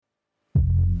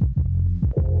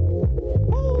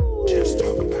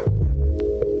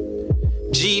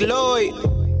G Lloyd,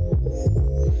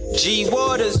 G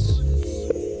Waters,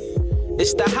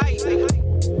 it's the hype.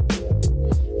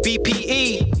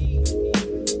 BPE,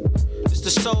 it's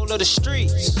the soul of the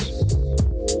streets.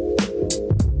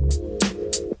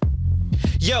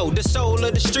 Yo, the soul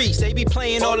of the streets, they be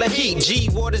playing all the heat. G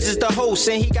Waters is the host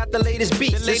and he got the latest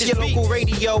beats. This your local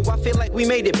radio, I feel like we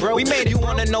made it, bro. We made it. You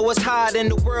wanna know what's hot in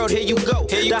the world? Here you go.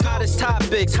 The hottest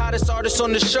topics, hottest artists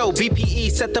on the show.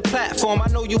 BPE set the platform. I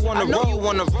know you wanna roll.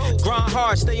 Grind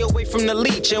hard, stay away from the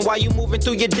leech. And while you moving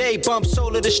through your day, bump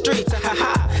soul of the streets. Ha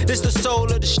ha. This the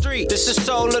soul of the street. This the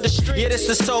soul of the street. Yeah, this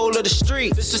the soul of the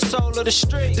street. This the soul of the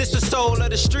street. This the soul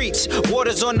of the streets.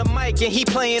 Waters on the mic and he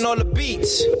playing all the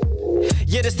beats.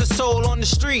 Yeah, this the soul on the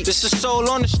street. This the soul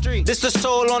on the street. This the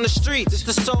soul on the street. This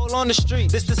the soul on the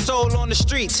street. This the soul on the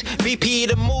streets. BP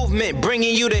the movement,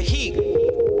 bringing you the heat.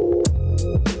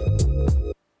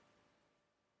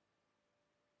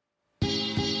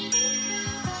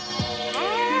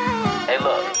 Hey,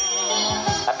 look,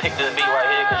 I picked this beat right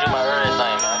here because you my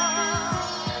everything, man.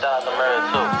 Shout out to Murray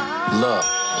too.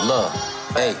 Look,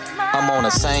 hey. I'm on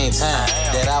the same time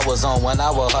that I was on when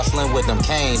I was hustling with them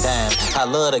cane dimes. I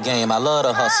love the game, I love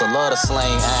the hustle, love the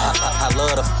slang. I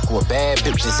love to fuck with bad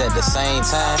bitches at the same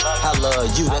time. I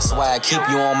love you, that's why I keep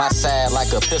you on my side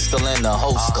like a pistol in the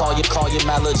host. Call you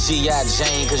my little G.I.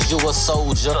 Jane, cause you a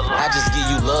soldier. I just give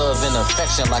you love and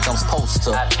affection like I'm supposed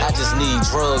to. I just need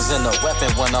drugs and a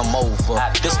weapon when I'm over.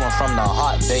 This one from the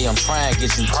heart, babe, I'm trying to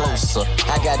get you closer.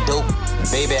 I got dope,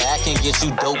 baby, I can get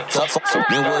you doped up.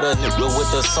 And with a nigga with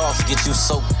the sauce, get you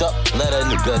soaked up. Let a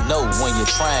nigga know when you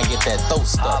try and get that throat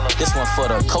stuck. This one for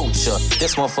the culture.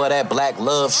 This one for that black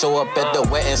love. Show up at the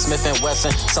Wet and Smith &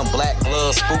 Wesson. Some black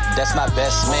glove spook. That's my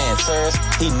best man. Terrence,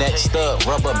 he next up.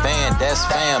 Rubber band, that's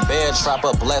fam. Bear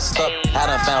trapper blessed up. I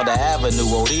done found the avenue.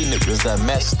 Oh, these niggas done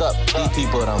messed up. These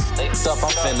people done f***ed up.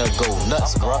 I'm finna go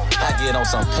nuts, bro. I get on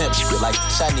some pimp shit like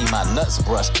I need my nuts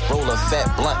brushed. Roll a fat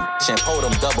blunt and pull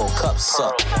them double cups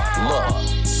up. Look,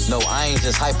 no, I ain't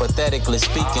just hypothetically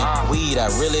speaking. Weed, I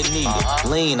really need it.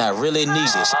 Lean, I really need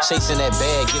it. Chasing that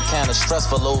bag get kinda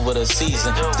stressful over the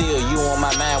season. Still, you on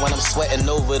my mind when I'm sweating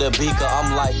over the beaker.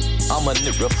 I'm like, I'm a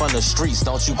nigga from the streets,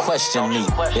 don't you question me.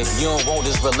 If you don't want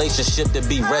this relationship to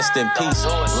be rest in peace.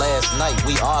 Last night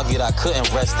we argued, I couldn't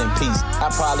rest in peace. I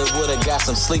probably would've got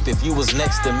some sleep if you was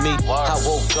next to me. I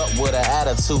woke up with an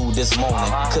attitude this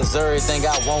morning. Cause everything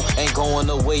I want ain't going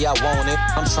the way I want it.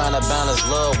 I'm trying to balance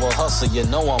love with hustle, you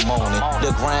know I'm on it.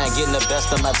 The grind getting the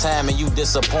best of my time and you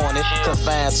disappointed.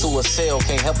 Confined to a cell,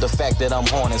 can't help the fact that I'm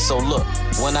horny. So look,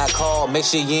 when I call, make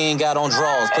sure you ain't got on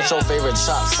drawers. Put your favorite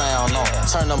chop sound on.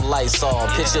 Turn them lights off.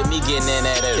 Picture me getting in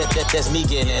that's me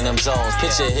getting in them jaws.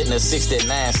 Picture hitting a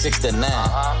 69, 69.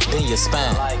 Then your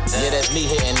spine. Yeah, that's me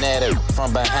hitting that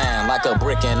from behind. Like a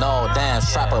brick and all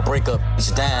dimes. Trap a break up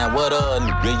each dime. What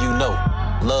nigga you know?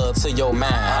 Love to your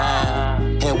mind, huh?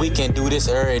 And we can do this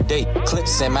every day.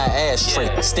 Clips in my ashtray,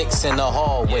 sticks in the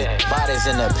hallway, bodies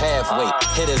in the pathway,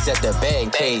 hitters at the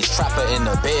bag cage, trapper in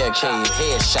the bear cave,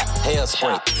 headshot,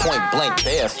 hairspray, point blank,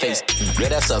 bare face. Yeah,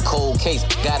 that's a cold case.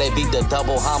 Gotta beat the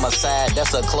double homicide,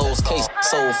 that's a closed case.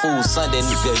 Soul Food Sunday,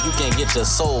 nigga, you can get your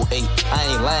soul ate. I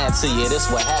ain't lying to you,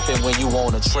 this what happen when you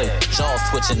on a tray. Jaws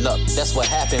twitching up, that's what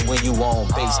happen when you on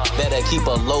base. Better keep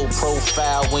a low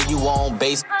profile when you on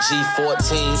base.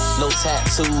 G14. No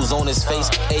tattoos on his face.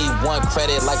 A1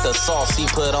 credit like the sauce he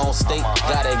put on steak.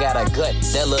 Got a gut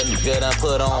that little nigga done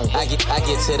put on. I get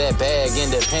to that bag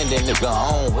independent, nigga,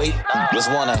 own weight. Just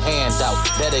want a handout,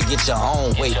 better get your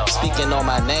own weight. Speaking on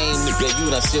my name, nigga, you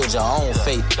done sealed your own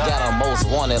fate. Got a most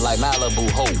wanted like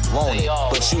Malibu Hope, want it.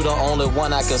 But you the only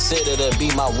one I consider to be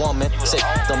my woman. Say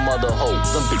the mother hoe,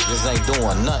 them bitches ain't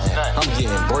doing nothing. I'm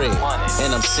getting bread,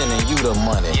 and I'm sending you the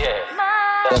money.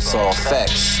 That's all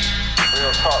facts. Real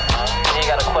talk, man. You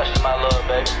ain't gotta question my love,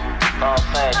 baby. Know what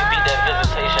I'm saying? You beat that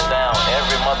visitation down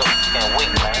every motherfucking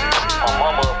week, man. My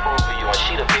mama approved of you, and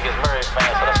she the biggest Murray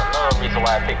fan, so that's another reason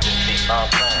why I picked this beat. Know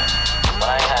what I'm saying? When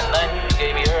I ain't had nothing, you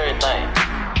gave me everything.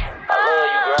 I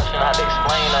love you, girl. I shouldn't have to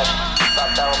explain that.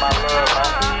 Stop doubting my love,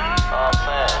 man. Know what I'm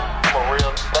saying? I'm a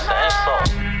real, that's an insult.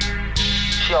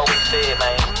 She always said,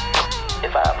 man,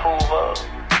 if I approve of,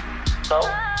 so.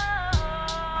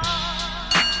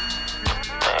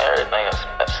 Everything is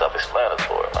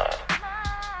self-explanatory, man.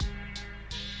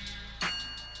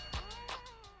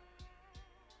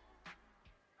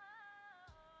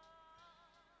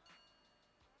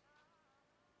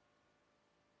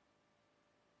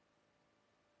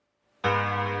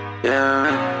 Yeah.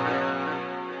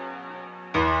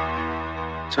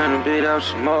 Turn the beat up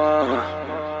some more.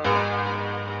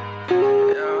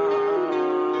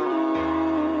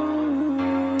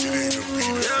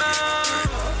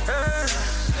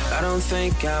 don't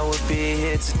think I would be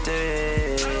here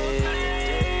today. If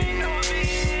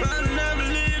I never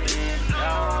lived it, if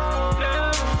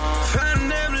I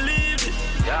never lived it,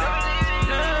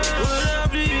 would I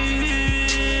be here?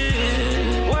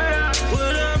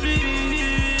 Would I be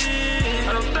here?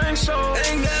 I don't think so.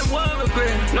 Ain't got one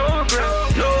regret, no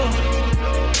regret, no.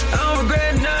 I don't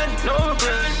regret nothing, no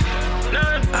regret,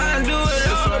 nothing. I do it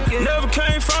all again. Never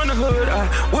came from the hood, I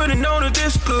wouldn't known it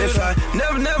this good. If I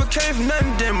never came from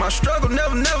nothing, then my struggle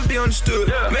never be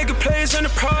understood. Making plays in the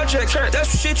project, that's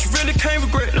some shit you really can't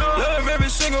regret. Love every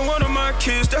single one of my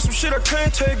kids, that's some shit I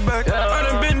can't take back. I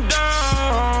done been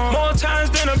down more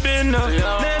times than I've been up.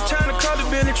 Man trying to call the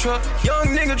Bentley truck, young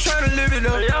nigga trying to live it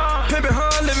up. Pimpin'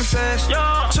 hard, living fast,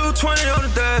 220 on the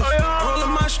dash. All of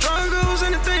my struggles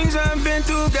and the things I've been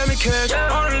through got me cash.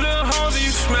 All the little hoes that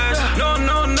you smash, no,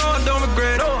 I don't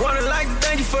regret. Wanna like to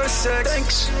thank you for the sex.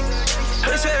 Thanks.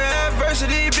 They say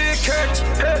adversity be a curse.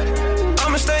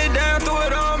 I'ma stay down through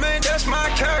it all, man. That's my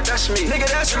character. That's me. Nigga,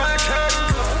 that's my character.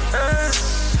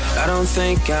 I don't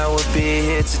think I would be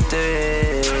here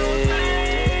today.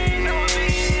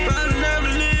 If I never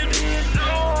lived it,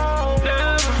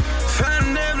 if I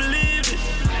never lived it,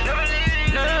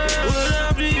 would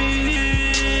I be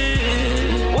here?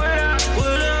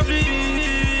 Would I be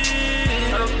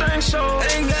here? I don't think so.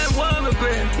 Ain't got one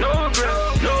regret, no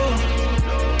regret, no.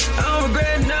 I don't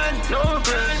regret nothing, no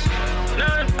regret,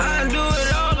 nothing. I do it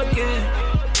all again.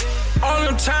 All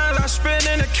them times I spent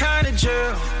in the county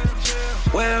jail.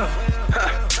 Well, I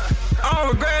don't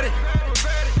regret it,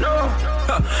 no.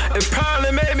 It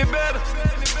probably made me better.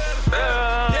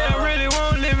 Yeah, I really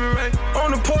won't live it right.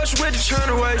 On the porch with the turn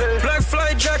away. Black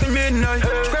flight jacket midnight.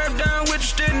 Scrap down with the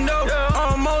stick no.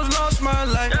 Almost lost my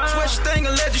life. Switch your thing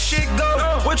and let the shit go.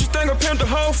 What you think I pimped the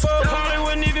whole for? Probably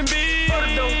wouldn't even be.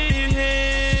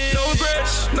 No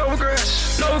regrets, no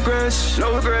regrets, no regrets,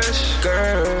 no regrets,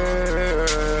 girl.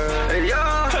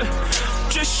 Yeah.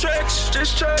 Just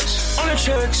checks, only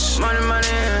checks, money,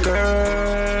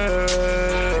 girl.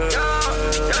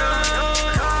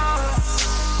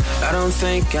 I don't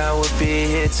think I would be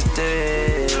here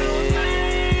today. If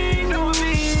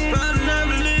I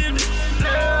never lived it,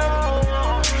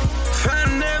 if I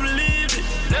never lived it,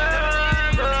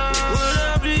 would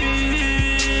I be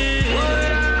here?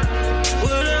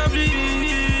 Would I be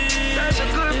here? That's a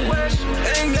good question.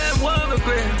 Ain't got one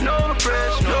regret, no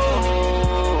regrets, no.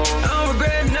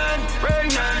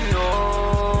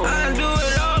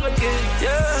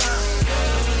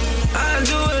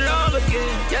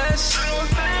 Yes,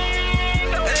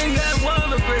 ain't got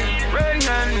one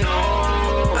regret, no.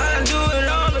 I do it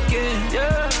all again,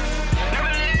 yeah.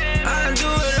 I do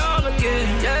it all again,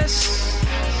 yes.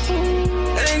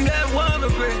 Ain't got one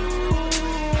regret.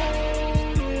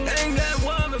 Ain't got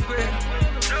one regret,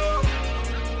 no.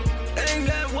 Ain't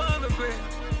got one regret.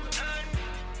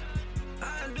 I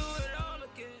do it all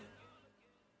again.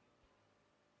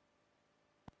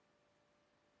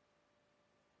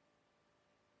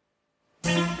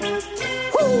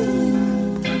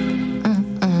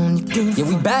 Yeah,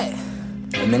 we back.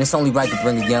 Hey, man, it's only right to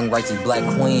bring a young, righteous black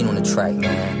queen on the track,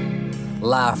 man.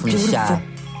 Live from the shop.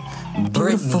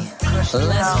 Brittany, let's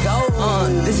go.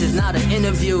 This is not an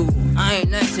interview. I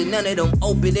ain't answering none of them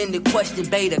open-ended question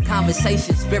beta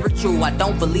conversation spiritual. I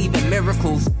don't believe in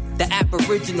miracles. The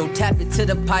aboriginal tapped into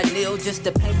the pineal just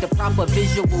to paint the proper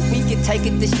visual. We can take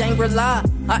it to Shangri-La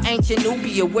or ancient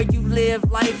Nubia, where you live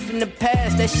life in the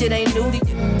past. That shit ain't new to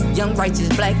you. Young righteous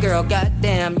black girl,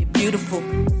 goddamn, you're beautiful.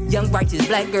 Young righteous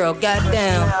black girl,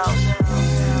 goddamn.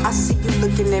 I see you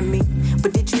looking at me,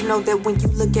 but did you know that when you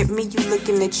look at me, you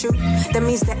looking at you? That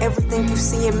means that everything you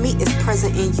see in me is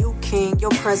present in you, King.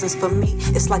 Your presence for me,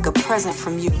 it's like a present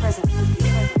from you.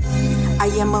 I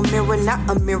am a mirror, not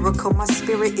a miracle. My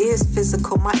spirit is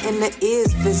physical, my inner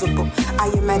is visible.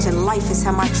 I imagine life is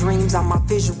how my dreams are my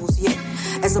visuals, yeah.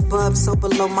 As above, so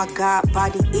below, my God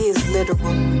body is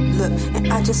literal. Look,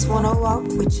 and I just wanna walk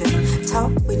with you,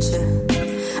 talk with you.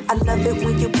 I love it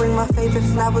when you bring my favorite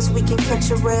flowers. We can catch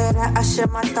a red eye. I share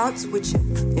my thoughts with you,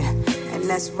 yeah, and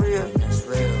that's real. That's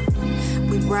real.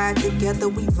 We ride together,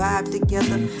 we vibe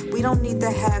together. We don't need to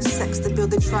have sex to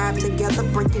build a tribe together.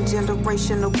 Breaking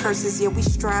generational curses, yeah, we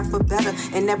strive for better.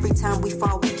 And every time we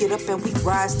fall, we get up and we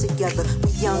rise together.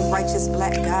 We young, righteous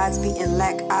black gods, beating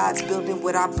lack odds, building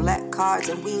with our black cards,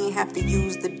 and we ain't have to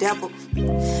use the devil.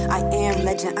 I am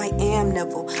legend, I am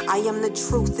Neville. I am the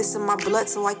truth, it's in my blood,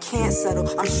 so I can't settle.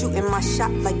 I'm shooting my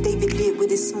shot like David did with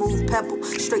his smooth pebble.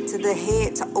 Straight to the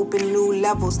head to open new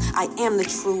levels. I am the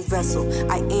true vessel.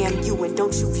 I am you, and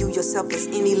don't you view yourself as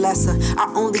any lesser.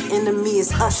 Our only enemy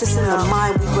is us, it's in the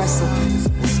mind we wrestle.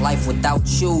 life without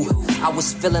you. I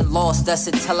was feeling lost, that's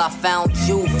until I found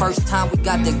you. First time we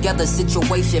got together,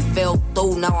 situation fell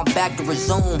through. Now I'm back to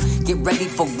resume. Get ready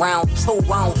for round 2.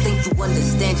 I don't think you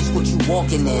understand just what you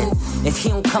walking in. If he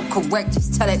don't come correct,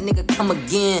 just tell that nigga come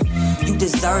again. You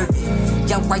deserve it.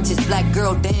 Young righteous black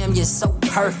girl, damn, you're so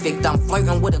perfect. I'm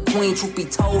flirting with a queen, truth be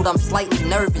told, I'm slightly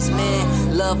nervous,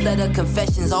 man. Love letter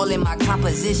confessions all in my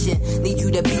composition. Need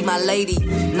you to be my lady,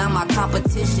 not my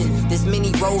competition. There's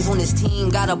many roles on this team,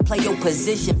 gotta play your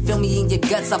position. Feel me in your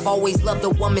guts, I've always loved a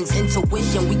woman's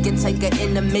intuition. We can take her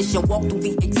in the mission, walk through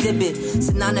the exhibit.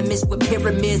 Synonymous with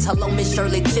pyramids, hello Miss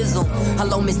Shirley Chisholm.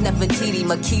 Hello Miss Nefertiti,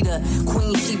 Makita,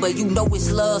 Queen Sheba. You know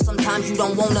it's love, sometimes you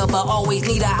don't want her, but always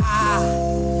need her.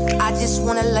 I just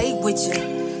wanna lay with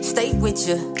you, stay with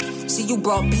you. See, you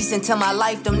brought peace into my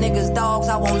life. Them niggas dogs,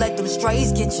 I won't let them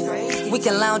strays get you. We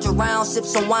can lounge around, sip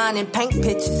some wine and paint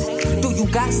pictures. Do you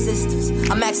got sisters?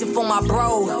 I'm asking for my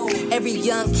bro. Every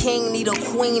young king need a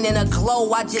queen and a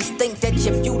glow. I just think that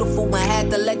you're beautiful and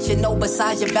had to let you know.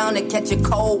 Besides, you're bound to catch a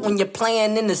cold when you're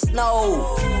playing in the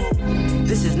snow.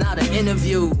 This is not an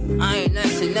interview. I ain't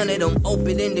answering none of them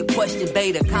open-ended questions.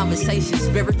 Beta conversation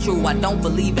spiritual. I don't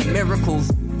believe in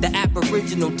miracles. The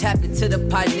aboriginal tapped into the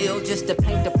pineal just to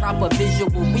paint the proper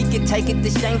visual. We can take it to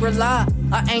Shangri-La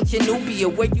or ancient Nubia,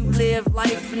 where you live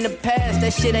life in the past.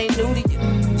 That shit ain't new to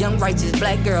you. Young righteous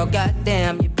black girl,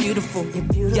 goddamn, you're beautiful. You're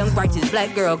beautiful. Young righteous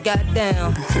black girl,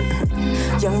 goddamn.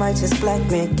 Young righteous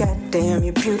black man, goddamn,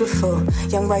 you're beautiful.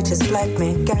 Young righteous black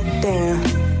man, goddamn.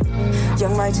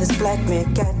 Young righteous black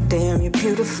man, goddamn, you're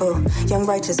beautiful. Young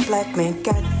righteous black man,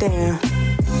 goddamn.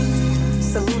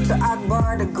 Salute to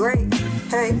Akbar the Great.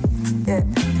 Hey, yeah,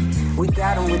 we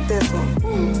got him with this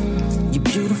one. You're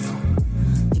beautiful.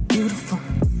 You're beautiful.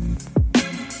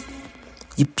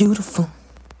 You're beautiful.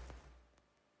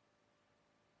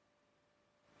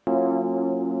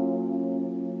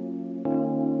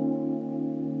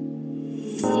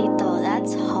 Cito,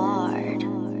 that's hard.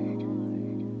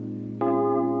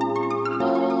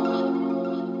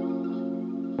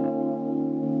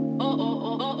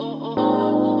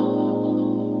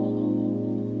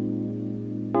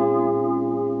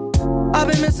 I've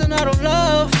been missing out on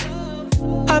love.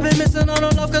 I've been missing out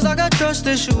on love cause I got trust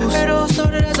issues. It all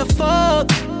started as a fuck.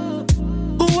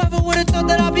 Whoever would've thought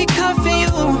that I'd be cuffing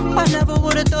you? I never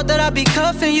would've thought that I'd be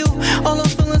cuffing you. All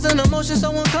those feelings and emotions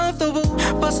so uncomfortable.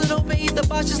 Bust it open, eat the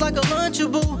box just like a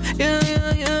Lunchable. Yeah.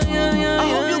 I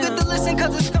hope you get to listen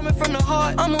cause it's coming from the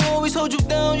heart. I'ma always hold you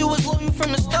down, you was loyal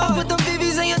from the start. I put them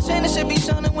VVs in your chain, it should be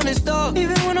shining when it's dark.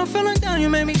 Even when I'm feeling down, you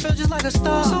made me feel just like a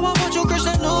star. So I want you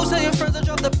Christian lose, tell your friends to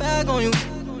drop the bag on you.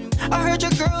 I heard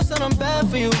your girl said I'm bad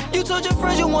for you. You told your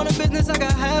friends you want a business, I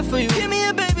got half for you. Give me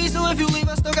a baby, so if you leave,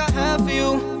 I still got half for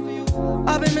you.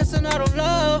 I've been missing out on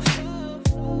love.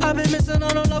 I've been missing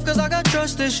out on love cause I got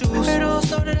trust issues. It all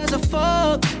started as a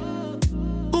fuck.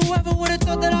 Whoever would've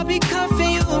thought that I'd be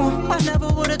cuffing you? I never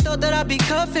would've thought that I'd be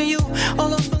cuffing you. All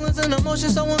those feelings and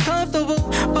emotions so uncomfortable.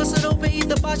 Bust it open, eat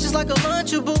the box just like a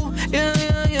Lunchable. Yeah.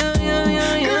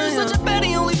 Girl, you're such a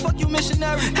baddie, only fuck you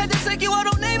missionary. Had to take you out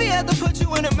on Navy, had to put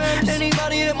you in a marriage.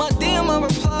 Anybody hit my DM, I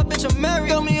reply, bitch, I'm married.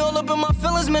 Got me all up in my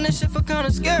feelings, man, this shit feel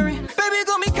kinda scary. Baby,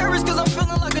 got me curious cause I'm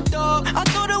feeling like a dog. I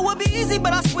thought it would be easy,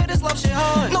 but I swear this love shit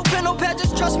hard. No pen, no pad,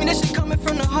 just trust me, this shit coming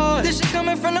from the heart. This shit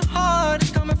coming from the heart,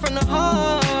 it's coming from the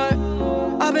heart.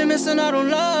 I've been missing out on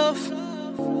love.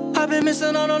 I've been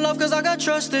missing out on love cause I got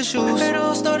trust issues. It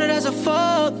all started as a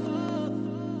fuck.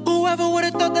 Whoever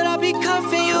would've thought that I'd be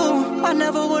cuffing you? I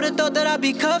never would've thought that I'd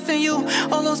be cuffing you.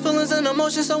 All those feelings and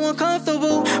emotions so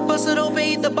uncomfortable. Bust it open,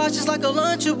 eat the box just like a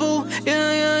Lunchable. Yeah.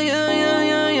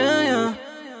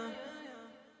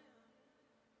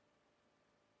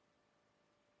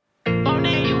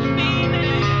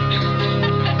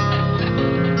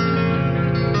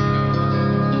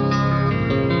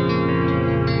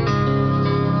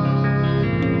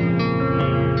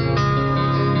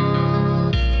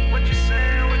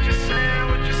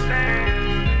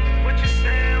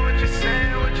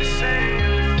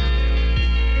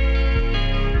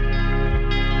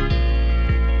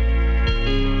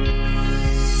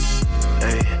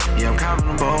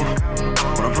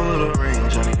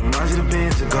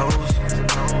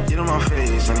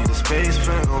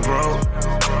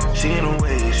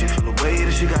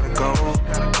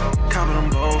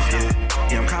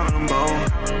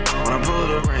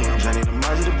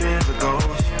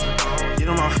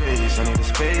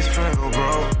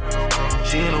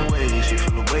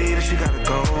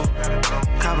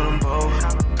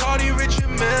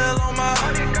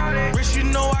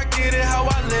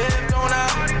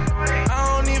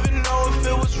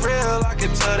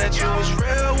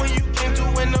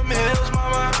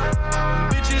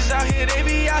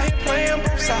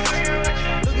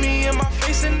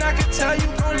 tell you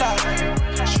gon'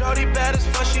 lie. Shorty bad as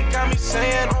fuck, she got me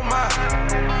saying, oh my.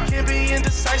 Can't be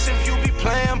indecisive, you be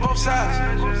playing both sides.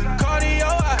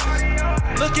 Cardio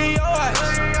eyes, look in your eyes,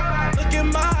 look in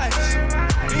my eyes.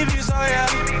 BB's, oh yeah.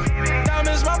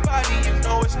 Diamonds my body, you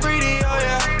know it's 3D, oh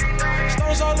yeah.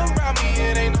 Stones all around me,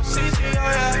 it ain't no CG,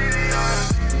 oh yeah.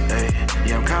 Hey,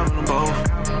 yeah, I'm counting them both.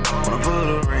 When I pull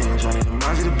the range, I need a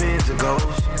Mazda, the Benz, the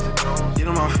Ghost. Get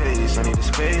on my face, I need a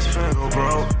space, finna go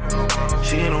broke.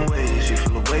 She in a way, she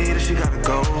feel the way that she gotta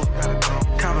go.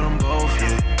 Copping them both,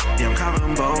 yeah, I'm copping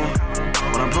them both.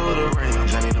 When I pull the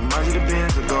range, I need a Mazda, the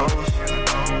Benz, the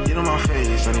Ghost. Get on my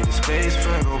face, I need a space,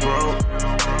 finna go broke.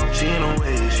 She in a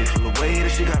way, she feel the way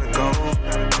that she gotta go.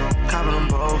 Copping them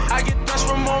both. I get threats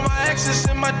from all my exes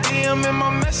in my DM and my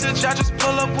message. I just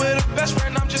pull up with a best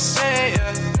friend, I'm just saying,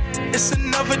 yeah. It's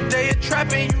another day of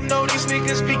trapping, you know these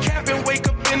niggas be capping. Wake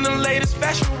up in the latest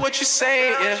fashion, what you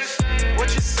saying, yeah.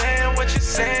 What you saying, what you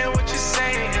saying, what you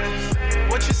saying, yeah.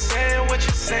 What you saying, what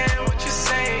you saying, what you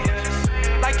saying,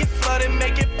 yeah. Like it flooded,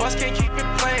 make it bust, can't keep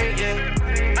it playing,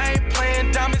 yeah. I ain't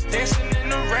playing diamonds, dancing in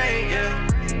the rain,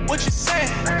 yeah. What you saying?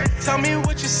 Tell me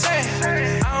what you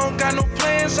saying. I don't got no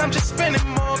plans, I'm just spending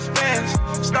more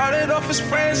bands. Started off as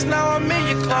friends, now I'm in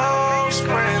your close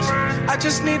friends. I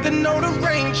just need to know the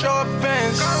range or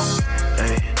bands.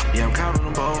 Hey, yeah, I'm counting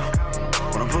them both.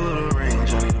 When I pull up the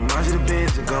range, I need a Mazda, the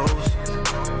Benz, the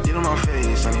Ghost. Get on my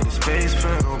face, I need a space,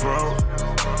 finna go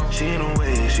broke. She in a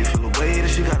way, she feel the way that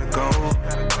she gotta go.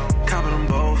 Copping them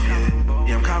both,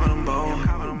 yeah, I'm copping them both.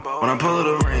 When I pull up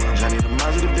the range, I need a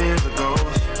Mazda, the Benz, the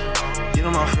Ghost. Get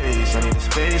on my face, I need a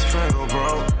space, finna go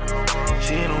broke.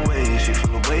 She in a way, she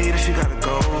feel the way that she gotta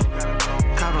go.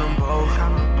 Copping them both.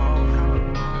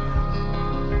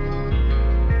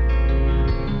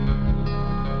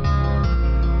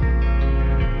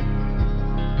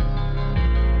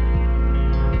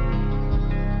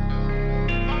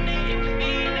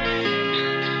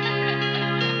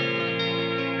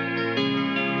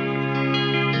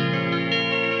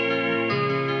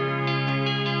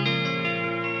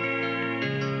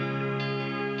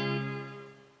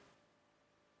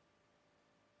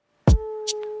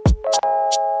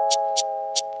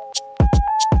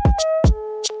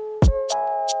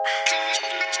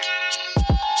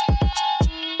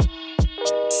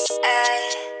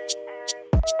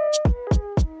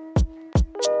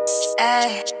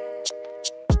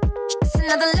 It's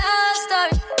another love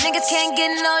story. Niggas can't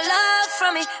get no love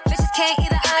from me. Bitches can't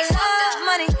either. I love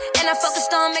money, and I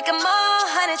focused on making more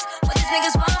hundreds. What these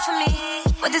niggas want from me?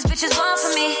 What these bitches want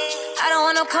from me? I don't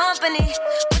want no company.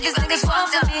 What these niggas want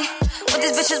from me? What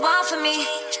these bitches want from me?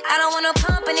 I don't want no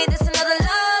company. This another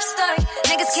love story.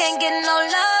 Niggas can't get no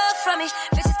love from me.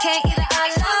 Bitches can't either. I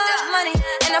love money,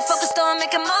 and I focused on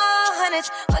making more hundreds.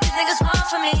 What these niggas want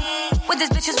from me? What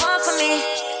these bitches want from me?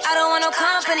 I don't want no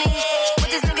company.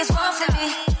 What these niggas want from me?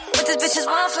 What these bitches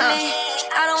want from me?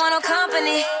 I don't want no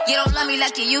company. You don't love me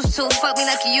like you used to, fuck me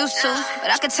like you used to.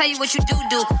 But I can tell you what you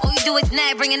do. All you do is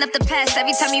nag, bringing up the past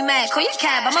every time you mad. Call your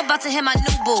cab, I'm about to hit my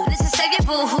new boo. Listen, save your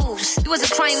boo-hoos. You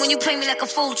wasn't crying when you played me like a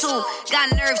fool too.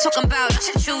 Got nerve talking about I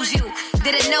should choose you.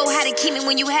 Didn't know how to keep me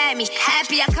when you had me.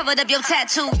 Happy I covered up your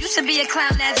tattoo. Used to be a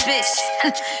clown ass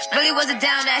bitch. Really wasn't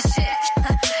down that shit.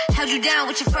 Held you down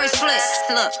with your first flip.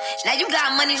 Look, now you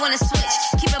got money, wanna switch.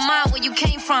 Keep in mind where you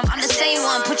came from. I'm the same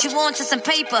one, put you on to some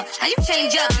paper. How you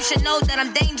change up? You should know that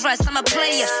I'm dangerous. I'm a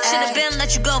player. Should've been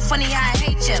let you go. Funny how I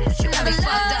hate you. But you really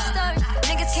fucked up.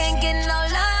 Niggas can't get no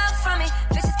love from me.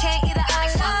 Bitches can't either. I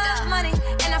love money,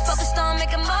 and I focused on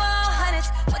making more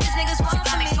hundreds. What these niggas want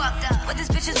from me? What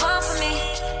these bitches want from me?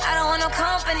 I don't want no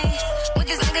company. What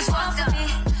these niggas want from me?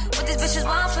 What these bitches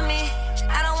want from me?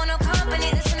 I don't want no company.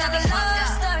 This another love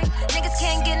story. Niggas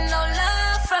can't get no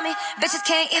love from me. Bitches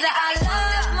can't either. I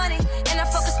love money, and I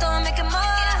focused on making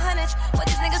more hundreds. What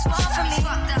these niggas want from me?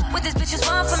 What these bitches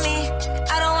want from me?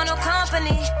 I don't want no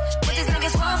company. What these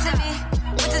niggas want from me?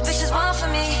 What these bitches want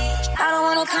from me? I don't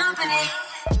want no company.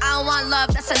 I don't want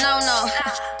love, that's a no-no.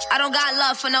 I don't got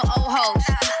love for no old hoes.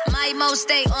 My emo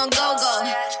stay on go-go.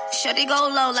 Shorty go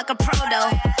low like a pro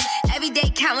though. Every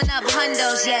day counting up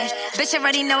hundos, yeah. Bitch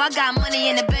already know I got money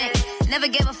in the bank. Never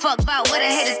give a fuck about what a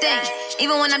hater think.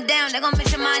 Even when I'm down, they gon'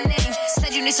 mention my name.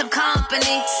 Said you need some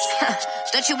company.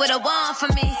 Thought you would've won for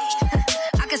me.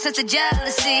 I can sense the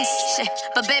jealousy. Shit.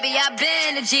 But baby, I've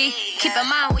been a G. Keep in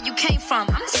mind where you came from.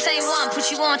 I'm the same one,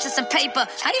 put you on to some paper.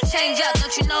 How you change up?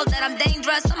 Don't you know that I'm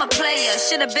dangerous? I'm a player.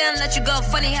 Should've been let you go.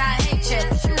 Funny how I hate you.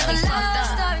 Another love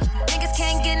story. Niggas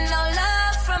can't get no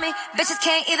love from me. Bitches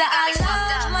can't either. I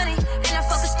love money, and I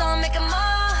focused on making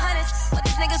more hundreds. What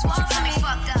these niggas want from me?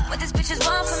 What these bitches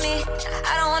want from me?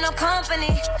 I don't want no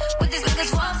company. What these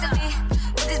niggas want from me?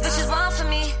 What these bitches want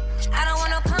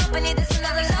company, this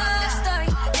another love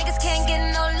story. Niggas can't get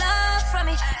no love from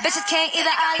me. Bitches can't either,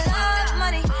 I love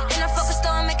money. And I'm focused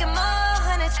on making more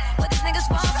hundreds. What these niggas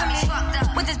want from me?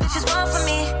 What these bitches want from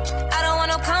me? I don't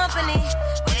want no company.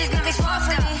 What these niggas want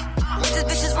from me? What these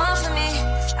bitches want from me?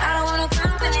 I don't want no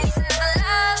company. It's another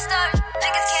love story.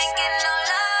 Niggas can't get no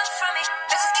love from me.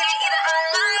 Bitches can't either, I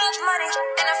love money.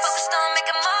 And I'm focused on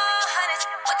making more hundreds.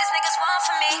 What these niggas want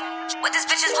from me? What these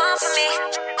bitches want from me?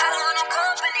 I don't want no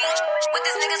company. What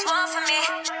these niggas want from me?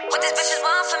 What these bitches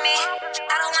want from me?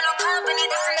 I don't want no company.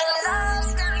 This another love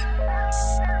story.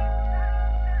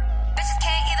 Bitches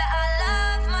can't either, I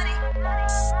love money.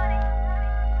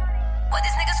 What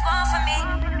these niggas want from me?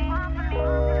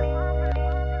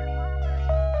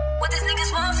 What these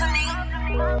niggas want from me?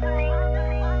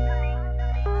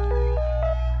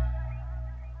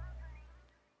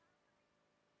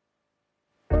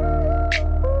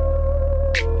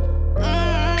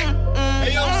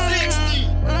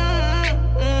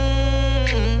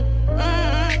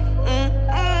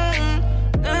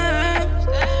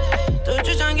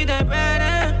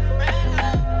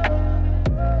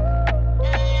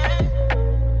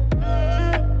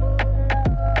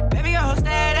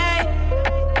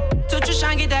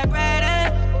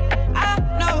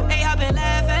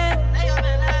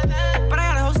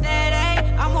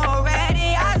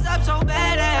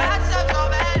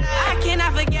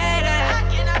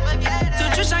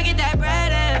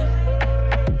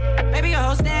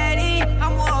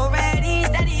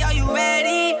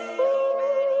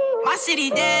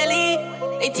 City daily.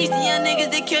 They teach the young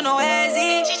niggas to kill no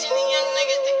hezzy.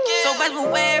 So best but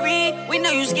wary. We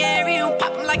know you scary. You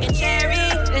pop 'em like a cherry.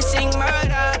 Then sing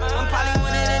murder. I'm probably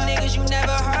one of the niggas you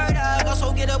never heard of.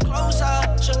 Also get up closer.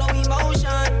 Show no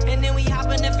emotion. And then we hop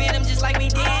in the phantom just like we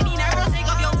did. He never take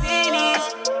off your panties.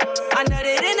 I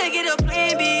nutted in to get a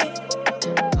plan B.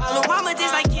 My little mama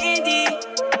tastes like candy.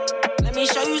 Let me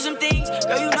show you some things.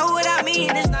 Girl, you know what I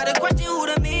mean. It's not a question who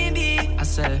the man be. I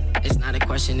said, it's not a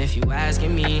question if you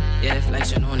asking me. Yeah,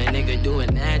 flexion on a nigga, do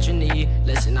it naturally.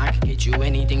 Listen, I can get you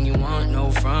anything you want,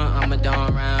 no front. I'm a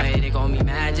don round here, they call me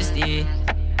Majesty.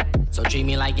 So treat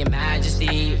me like your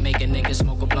Majesty. Make a nigga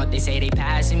smoke a blunt, they say they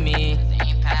passing me.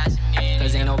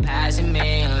 Cause ain't no passing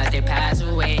me unless they pass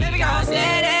away. Baby, I'm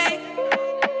steady.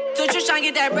 So just tryna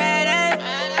get that bread, eh?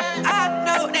 I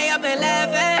know they up and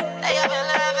laughing.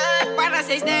 Right, I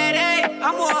say steady.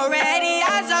 I'm already,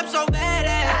 eyes up so bad,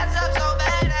 eh?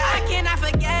 I cannot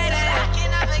forget it.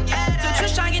 So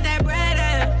just tryna get that bread,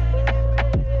 eh?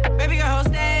 Baby girl, hold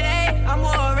steady. I'm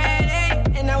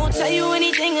already. And I won't tell you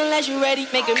anything unless you're ready.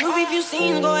 Make a movie if you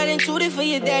seen, go ahead and shoot it for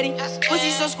your daddy.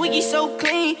 Pussy so squeaky, so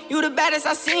clean. You the baddest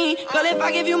I seen. Girl, if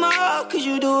I give you my all, could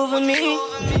you do it for me?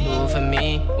 Do it for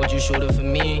me, would you shoot it for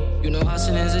me? You know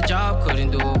hustling's a job,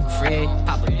 couldn't do it for free.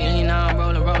 Pop a bean, now I'm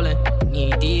rolling.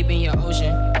 Knee deep in your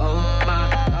ocean, oh my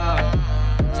God.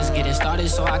 Just getting started,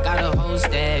 so I gotta hold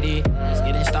steady. Just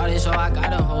getting started, so I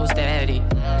gotta hold steady.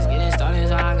 Just getting started,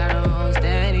 so I gotta hold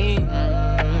steady.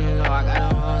 So I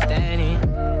gotta hold steady.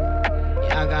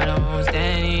 Yeah, I gotta hold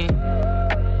steady.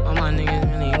 All my niggas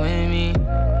really with me.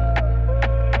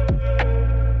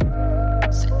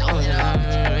 So throw it up,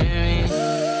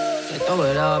 so throw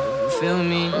it up if you feel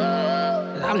me.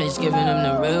 Cause I'm just giving them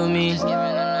the real me.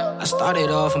 I started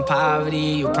off in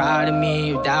poverty, you proud of me,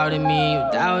 you doubted me, you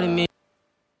doubted me.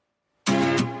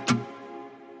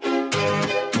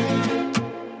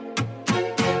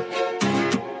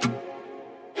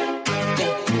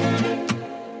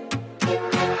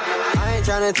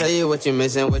 Tryna tell you what you're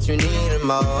missing, what you need and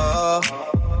more.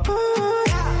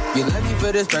 You love me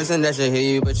for this person that should hear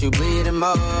you, but you bleeding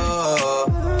more.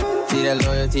 See that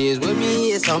loyalty is with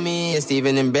me, it's on me, it's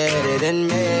even embedded in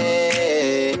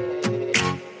me.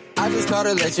 I just called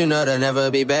to let you know they'll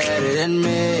never be better than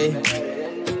me.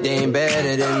 They ain't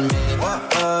better than me.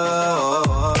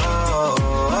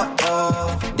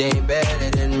 They ain't better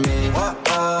than me.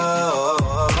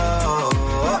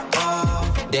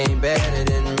 They ain't better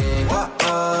than me.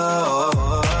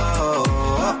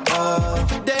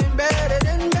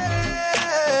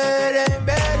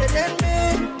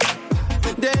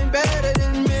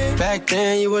 Back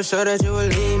then, you were sure that you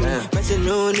would leave me. But your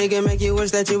new nigga make you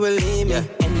wish that you would leave me.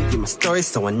 And you get my story,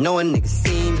 so I know a nigga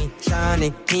see me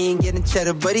shining. He ain't getting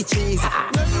cheddar, but he cheesy.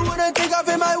 Know you wanna take off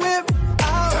in my whip.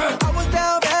 Oh, I was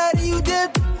down bad and you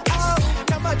dipped. Oh,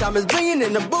 got my diamonds bringing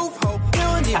in the booth, ho. You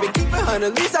don't even keep it 100,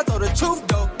 at least I told the truth,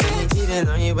 though. Cheating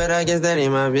on you, but I guess that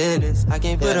ain't my business. I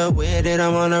can't put up with it,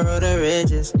 I'm on the road to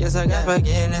riches. Yes, I got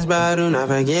forgiveness, but I do not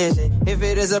forget it. If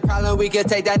it is a problem, we can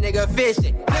take that nigga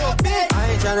fishing. Little bitch,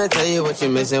 I ain't tryna tell you what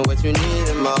you're missing, what you need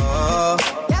and more.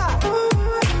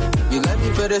 You love me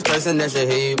for this person that should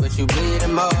hear you, but you bleed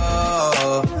them all.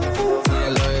 Yeah,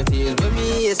 loyalty is with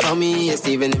me, it's on me, it's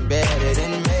even embedded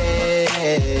in me.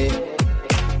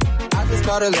 I just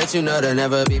called to let you know they'll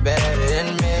never be better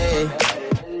than me.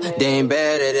 They ain't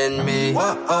better than me.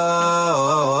 Whoa,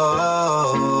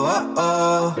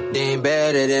 they ain't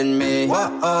better than me.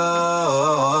 Whoa,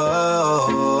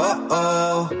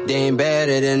 they ain't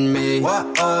better than me. Whoa,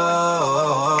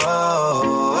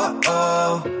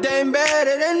 they ain't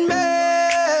better than me.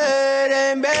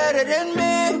 They ain't better than me.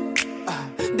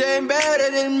 They ain't better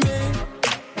than me.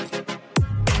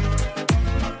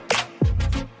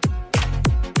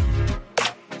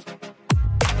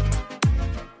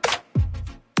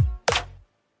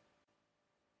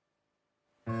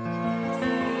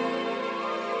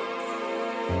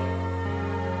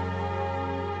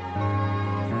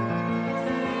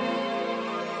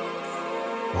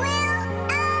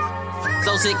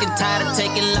 So sick and tired of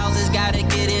taking losses, gotta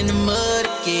get in the mud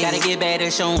again. Gotta get better,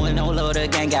 showing no love, the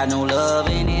gang got no love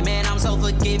in it. Man, I'm so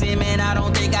forgiving, man, I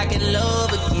don't think I can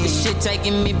love again. This shit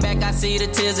taking me back, I see the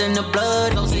tears in the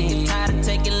blood. So sick and tired of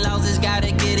taking losses,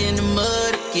 gotta get in the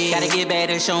mud again. Gotta get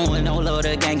better, showing no love,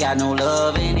 the gang got no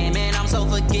love in it. Man, I'm so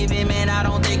forgiving, man, I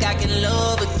don't think I can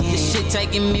love again. This shit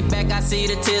taking me back, I see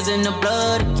the tears in the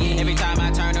blood again. Every time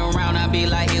I turn around, I be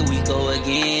like, here we go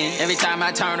again. Every time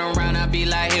I turn around, I be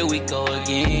like, here we go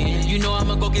again. You know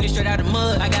I'ma go get it straight out of the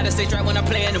mud. I gotta stay straight when I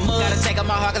play in the mud. Gotta take up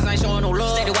my heart cause I ain't showing no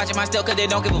love. Steady watching my step cause they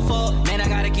don't give a fuck. Man, I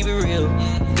gotta keep it real.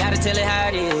 Gotta tell it how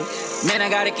it is. Man, I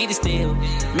gotta keep it still.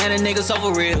 Man, a nigga so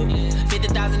for real.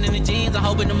 50,000 in the jeans, I'm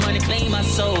hoping the money clean my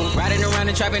soul. Riding around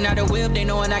and trapping out the whip, they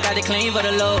knowin' I got it clean for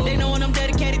the low. They knowin' I'm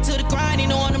dedicated to the grind, they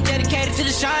knowin' I'm dedicated to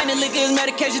the shine. The liquor is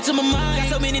medication to my mind. Got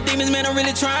so many demons, man, I'm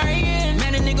really trying.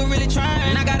 Man, a nigga really trying.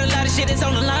 And I got a lot of shit that's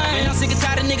on the line. And I'm sick and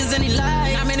tired of niggas and they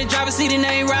lie. I'm in the driver's seat and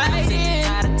they ain't riding.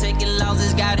 Tired of taking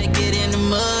losses, gotta get in the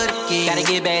mud again. Gotta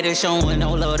get better, showing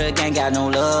no love, the gang got no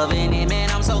love in it. Man,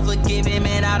 I'm so forgiving,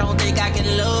 man, I don't think I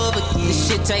can love again. This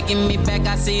shit taking me back,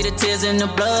 I see the tears in the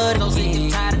blood. So sick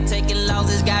and tired of taking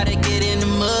losses, gotta get in the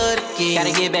mud again.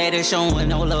 Gotta get better, showing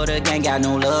no love, the gang got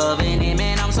no love in it.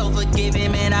 Man, I'm so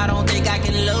forgiving, man, I don't think I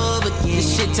can love again.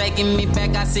 This shit taking me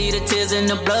back, I see the tears in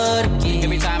the blood again.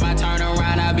 Every time I turn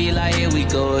around, I be like, here we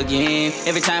go again.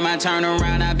 Every time I turn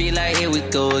around, I be like, here we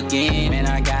go again. Man,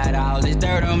 I got all this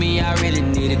dirt on me, I really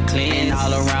need a clean.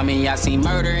 All around me, I see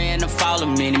murder and the fall of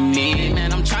many men.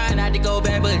 Man, I'm trying not to go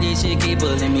back, but this shit keep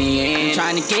pulling me in. I'm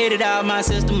trying to get it out my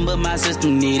system, but my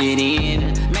system need it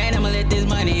in. Man, I'ma let this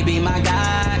money be my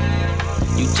guide.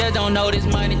 You just don't know this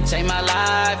money change my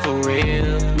life for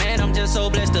real. Man, I'm just so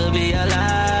blessed to be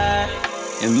alive.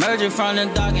 Emerging from the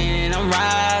dark and I'm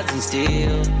rising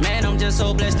still. Man, I'm just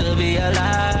so blessed to be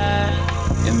alive.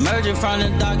 Emerging from the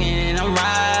dark and I'm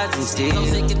rising still. So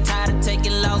sick and tired of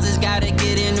taking losses, gotta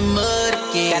get in the mud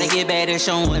again. Gotta get better,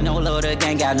 showing no love, the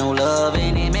gang got no love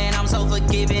in it. Man, I'm so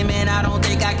forgiving, man, I don't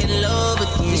think I can love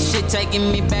again. This shit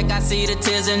taking me back, I see the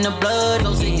tears in the blood.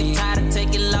 So sick and tired of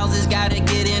taking losses, gotta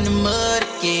get in the mud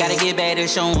again. Gotta get better,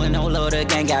 showing no love, the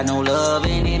gang got no love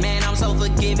in it. Man, I'm so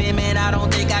forgiving, man, I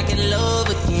don't think I can love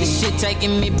again. This shit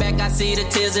taking me back, I see the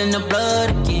tears in the blood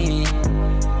again.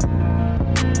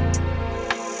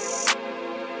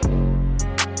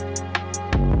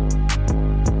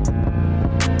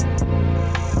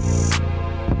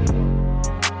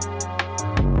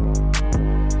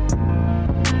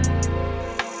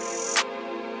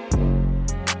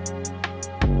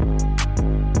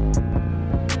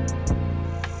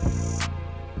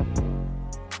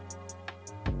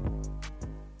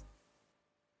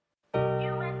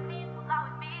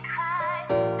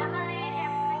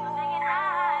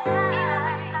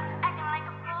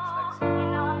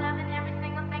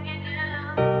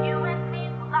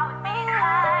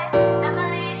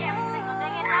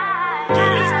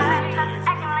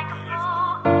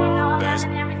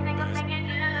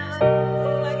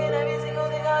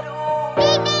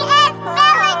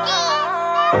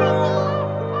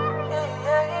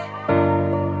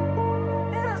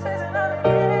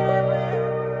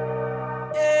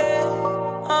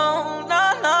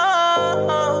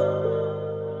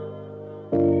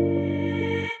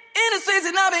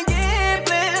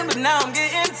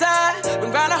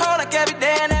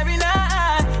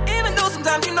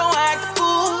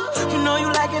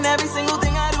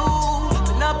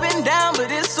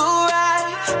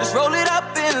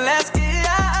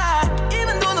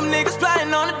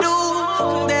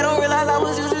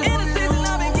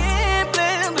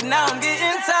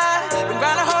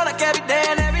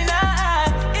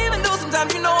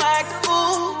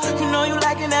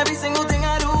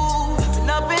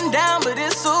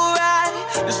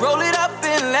 Roll it up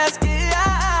and let's get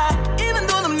high. Even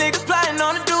though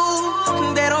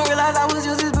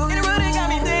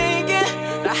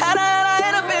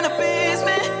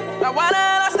Like why the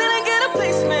hell I still ain't get a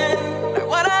placement? Like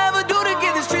what I ever do to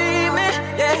get this treatment?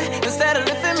 Yeah, instead of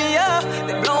lifting me up,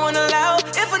 they blowing it loud.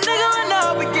 If a nigga run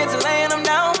up, we get to laying them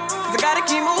down. Cause I gotta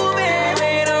keep moving,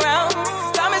 laying around.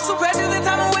 Time is so precious and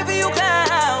time away for you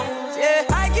clowns. Yeah,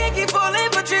 I can't keep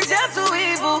falling for tricks, you're too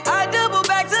evil. I double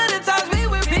back to the times we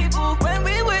were people, when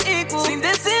we were equal. Seen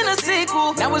this in a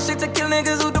sequel. Now it's shit to kill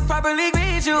niggas who don't properly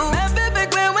greet you. Remember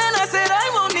back when I said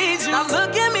I won't need you. Now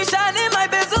look at me shining,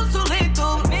 my bezel's too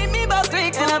lethal. Need me about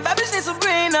 3 and a bad bitch needs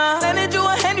Sabrina. Lended you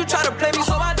a hand, you try to play me,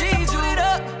 so I tease you. It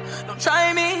up, don't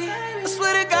try me. I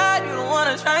swear to God, you don't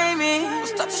wanna try me.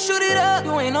 Start to shoot it up,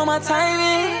 you ain't on my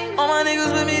timing. All my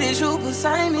niggas with me, they shoot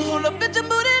beside me. Hold up, bitch, and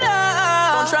boot it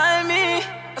up. Don't try me.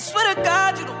 I swear to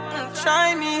God, you don't wanna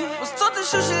try me. Start to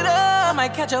shoot shit up, I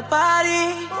might catch a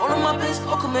body. All of my bitch,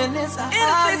 fuck 'em in this. In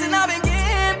the place and I've been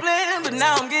gambling, but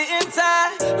now I'm getting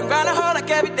tired. Been grinding hard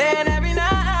like every day and every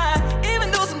night.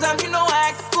 Even though sometimes you know I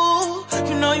act a fool.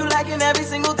 You know you liking every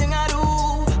single thing I do.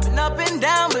 Been up and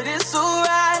down, but it's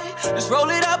alright. Just roll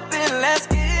it up and let's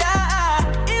get high.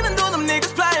 Even though them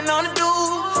niggas plotting on the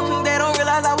do, they don't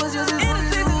realize I was just in the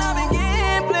streets and I've been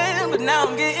gambling, but now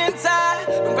I'm getting tired.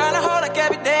 Been grinding hard like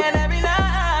every day and every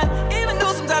night. Even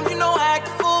though sometimes you know I act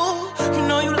a fool. You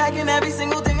know you liking every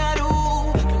single thing I do.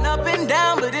 Been up and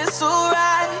down, but it's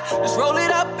alright. Just roll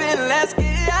it up and let's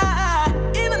get high.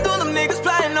 Even though them niggas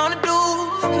plotting on the do,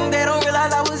 they don't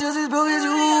realize I was just as broke as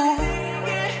you.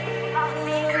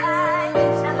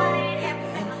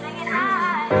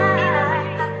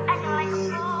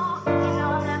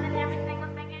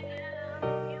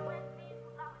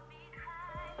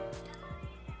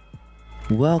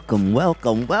 Welcome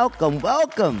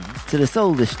to the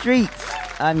Soul of the Streets.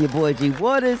 I'm your boy G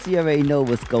Waters. You already know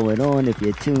what's going on if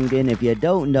you're tuned in. If you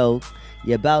don't know,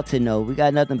 you're about to know. We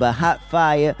got nothing but hot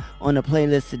fire on the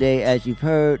playlist today, as you've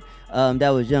heard. That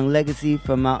was Young Legacy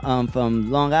from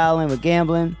Long Island with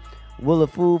Gambling. Willa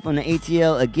Fool from the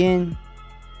ATL again.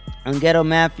 Ghetto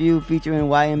Matthew featuring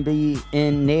YMB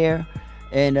in there.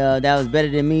 And that was Better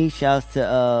Than Me. Shouts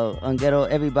to Ghetto,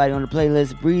 everybody on the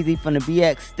playlist. Breezy from the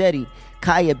BX Steady.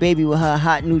 Kaya Baby with her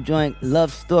hot new joint,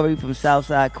 Love Story from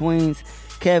Southside Queens.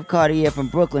 Kev Cartier from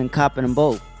Brooklyn, copping them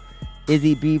both.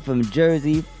 Izzy B from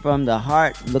Jersey, from the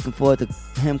Heart. Looking forward to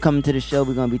him coming to the show.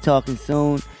 We're going to be talking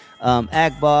soon.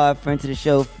 Akbar, friend to the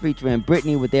show, featuring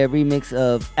Britney with their remix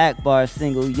of Akbar's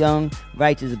single, Young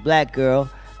Righteous Black Girl.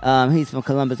 He's from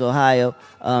Columbus, Ohio.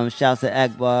 Shouts to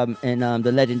Akbar and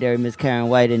the legendary Miss Karen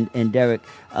White and Derek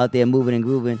out there moving and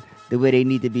grooving the way they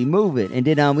need to be moving. And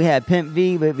then we had Pimp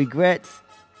V with Regrets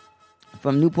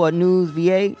from Newport News,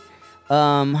 VA.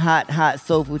 Hot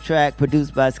soulful track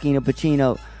produced by Skino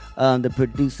Pacino, the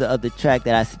producer of the track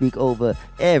that I speak over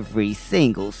every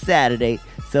single Saturday.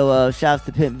 So shouts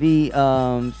to Pimp V,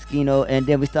 Skino. And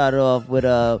then we started off with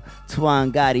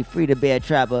Twan Gotti, Free the Bear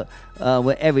Trapper,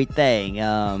 with Everything.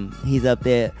 He's up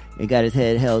there and got his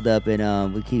head held up, and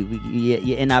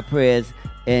you're in our prayers.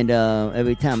 And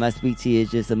every time I speak to you,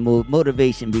 it's just a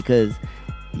motivation, because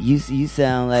you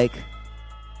sound like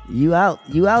you out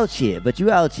here, but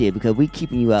you out here because we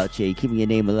keeping you out here, keeping your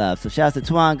name alive. So shouts to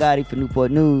Twan Gotti for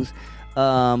Newport News,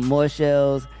 More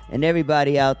Shells, and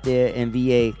everybody out there in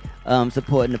VA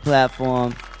supporting the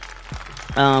platform.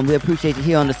 We appreciate you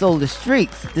here on the Soul of the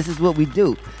Streets. This is what we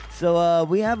do. So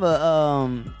we have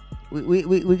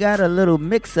we got a little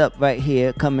mix-up right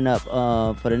here coming up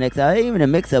for the next hour. Ain't even a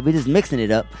mix-up, we're just mixing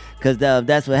it up, because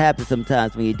that's what happens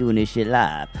sometimes when you're doing this shit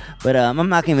live. But I'm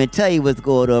not gonna even tell you what's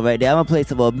going on right now. I'm gonna play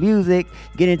some more music,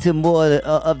 get into more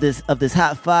of this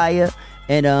hot fire,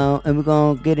 and we're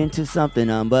gonna get into something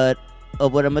but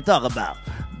of what I'm gonna talk about.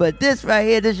 But this right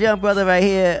here, this young brother right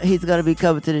here, he's gonna be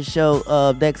coming to the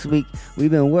show next week.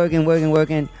 We've been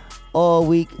working all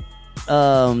week,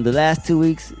 the last 2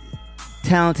 weeks.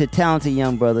 Talented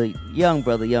young brother.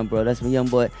 That's my young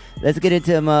boy. Let's get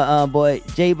into my boy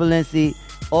Jay Balenci,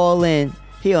 All In,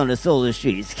 here on the Soul of the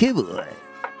Streets. Keyboard.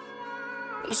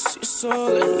 Let's see it's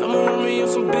all in. I'ma run me up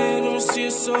some bands, I'ma see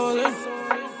it's all in.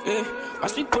 Yeah,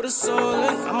 watch me put us all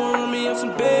in. I'ma run me up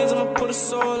some bands, I'ma put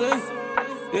us all in.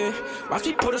 Yeah, watch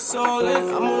me put us all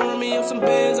in. I'ma run me up some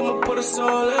bands, I'ma put us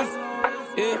all in.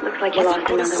 Yeah, looks like you lost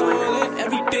another one.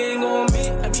 Everything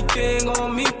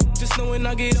on me. Just knowing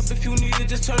I get up if you need it,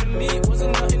 just turn to me.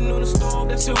 Wasn't nothing on the stove,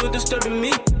 that shit was disturbing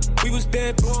me. We was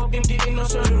dead broke and getting no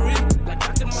surgery. Like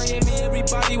Dr. Miami,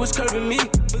 everybody was curving me.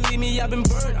 Believe me, I've been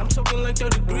burned, I'm talking like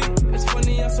 3rd degree. It's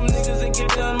funny how some niggas ain't get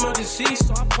the emergency.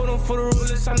 So I put on for the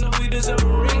rulers, I know we deserve a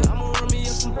ring. I'ma run me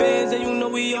up some bands and you know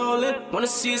we all in. Wanna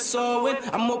see us all win,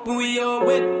 I'm hoping we all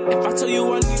win. If I tell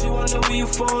you I need you, I know where you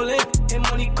falling. And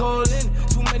money calling,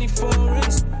 too many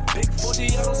foreigns. Big 40,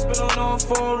 I don't spend on all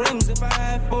foreigns. If I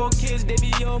had 4 kids, they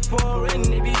be all foreign.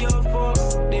 They be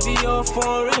all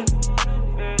foreign.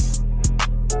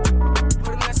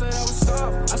 For the nights that I was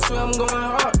soft, I swear I'm going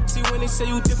hard. See, when they say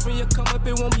you different, you come up,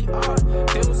 it won't be hard.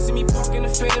 They don't see me parking the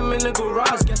Phantom in the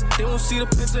garage. Guess they don't see the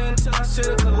picture until I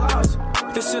share the collage.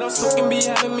 This shit I'm smoking be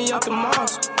having me out the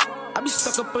Mars. I be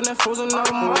stuck up in that frozen out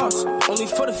of Mars. Only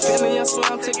for the family, I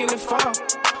swear I'm taking it far.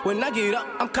 When I get up,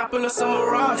 I'm copping a summer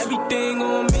Mirage. Everything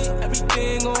on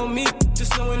me.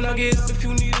 Just know when I get up, if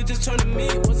you need it, just turn to me.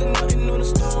 Wasn't nothing on the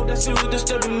stove, that shit was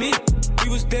disturbing me. We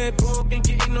was dead broke and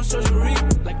getting no surgery.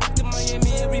 Like after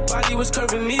Miami, everybody was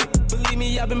curving me. Believe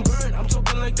me, I've been burned, I'm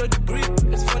talking like 3rd degree.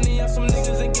 It's funny how some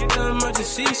niggas ain't get the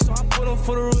emergency. So I put on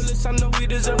for the realest, I know we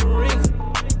deserve a ring.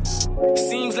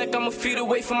 Seems like I'm a feet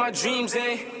away from my dreams,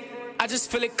 eh? I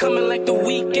just feel it coming like the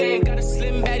weekend. Got a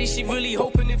slim baddie, she really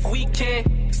hoping if we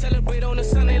can celebrate on a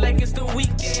Sunday like it's the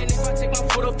weekend. If I take my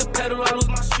foot off the pedal, I lose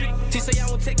my streak. She say I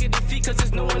won't take a defeat cause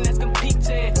there's no one that's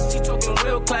competing. She talking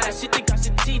real class, she think I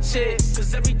should teach it.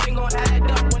 Cause everything gon' add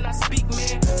up when I speak,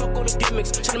 man. Fuck all the gimmicks,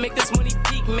 tryna make this money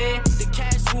peak, man. The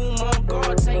cash room on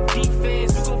guard, take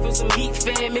defense. We gon' feel some heat,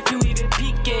 fam, if you even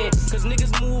peeking. Cause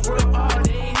niggas move real hard,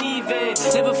 they ain't even.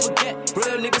 Never forget,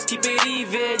 real niggas keep it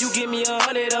even. You give me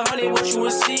 100, what you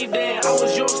received then. I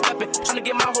was your stepping, tryna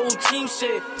get my whole team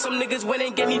shit. Some niggas went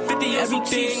and gave me 50 years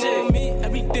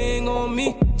everything on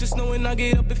me. Just knowing I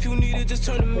get up if you need it, just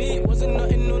turn to me. Wasn't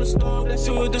nothing on the stove, that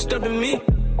shit was disturbing me.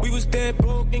 We was dead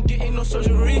broke and getting no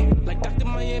surgery. Like Dr.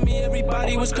 Miami,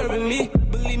 everybody was curving me.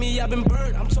 Believe me, I've been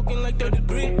burned, I'm talking like 3rd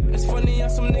degree. It's funny how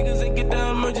some niggas ain't get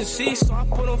the emergency. So I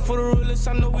put on for the realest,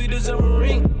 I know we deserve a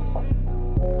ring.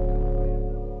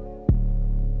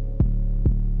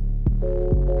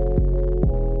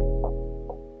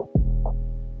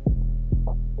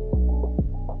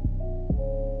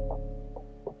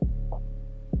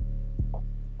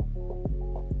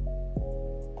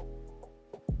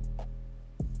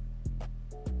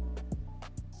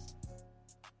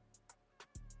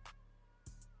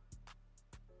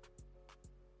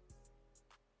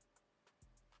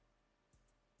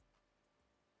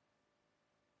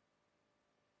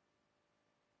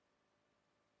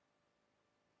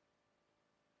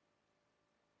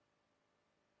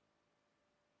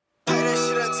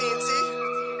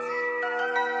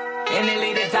 In the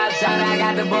lead, the top shot, I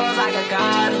got the balls like a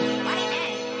god.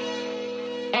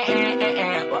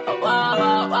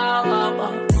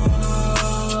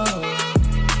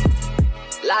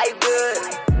 Life good.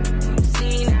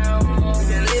 See now,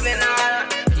 you're living on,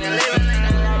 you're living in a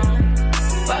life.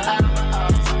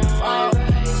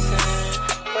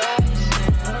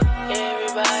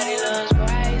 Everybody loves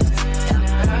Bryson.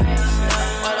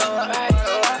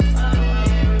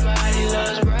 Everybody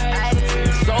loves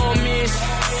Bryson. Soul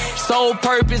mission, soul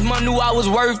purpose. Mom knew I was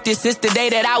worth it since the day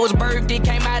that I was birthed. It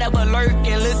came out of a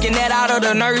lurking, looking at all of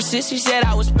the nurses. She said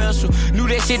I was special. Knew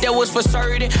that shit that was for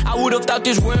certain. I would've thought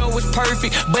this world was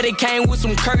perfect, but it came with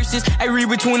some curses. I read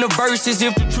between the verses.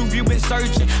 If the truth you been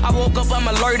searching, I woke up, I'm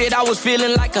alerted. I was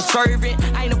feeling like a servant.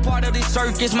 I ain't a part of this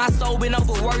circus. My soul been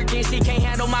overworking. She can't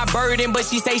handle my burden, but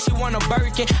she say she want a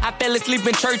Birkin. I fell asleep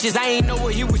in churches. I ain't know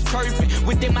what he was chirping.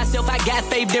 Within myself, I got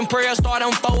faith. Then prayer start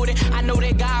unfolding. I know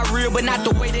that God real, but not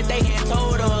the way that they had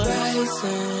told us.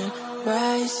 Bryson,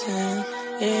 Bryson.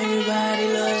 Everybody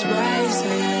loves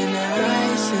Bryson.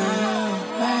 Bryson.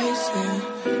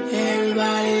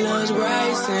 Everybody loves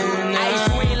Bryson. I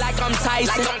ain't swing like I'm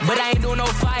Tyson, but I ain't doing no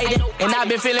fighting. And I've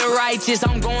been feeling righteous,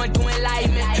 I'm going through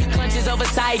enlightenment. Clutches of a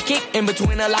sidekick, in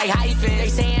between her like hyphen. They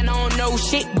saying I don't know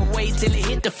shit, but wait till it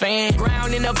hit the fan.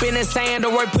 Grounding up in the sand, the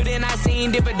work put in, I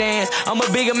seen dividends. I'm a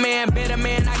bigger man, better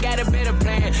man, I got a better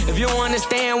plan. If you don't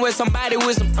understand with somebody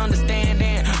with some understanding.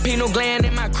 Pineal gland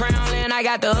in my crown, and I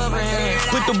got the upper hand.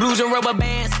 Put the blues and rubber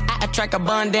bands, I attract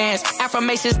abundance.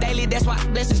 Affirmations daily, that's why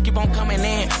blessings keep on coming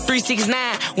in.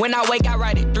 369, when I wake, I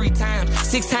write it 3 times.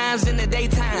 6 times in the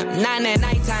daytime, 9 at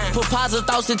nighttime. Put positive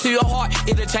thoughts into your heart,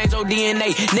 it'll change your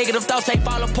DNA. Negative thoughts, they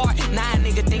fall apart. Nah,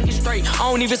 nigga, thinking straight.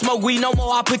 I don't even smoke weed no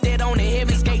more, I put that on the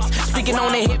heaven's gates. Speaking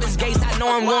on the heaven's gates, I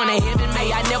know I'm going to heaven,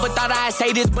 mate. I never thought I'd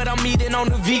say this, but I'm eating on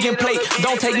the vegan plate.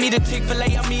 Don't take me to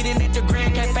Chick-fil-A, I'm eating at the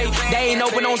Grand Cafe. They ain't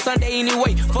open on Sunday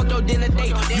anyway, fuck your dinner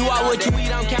date. You are what you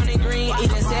eat, I'm counting green,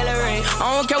 eating celery.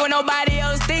 I don't care what nobody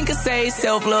else think or say.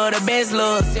 Self-love, the best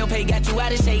love. Self-hate got you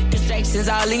out of shape. The straight actions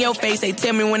all in your face. They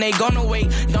tell me when they gonna wait.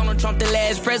 Donald Trump the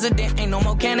last president, ain't no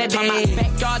more candidate. From my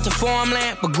backyard to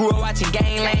farmland, but grew up watching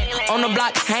Gangland. On the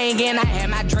block hanging, I had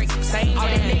my Drake. Saying all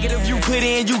that negative you put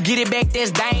in, you get it back,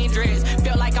 that's dangerous.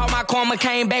 Felt like all my karma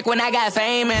came back when I got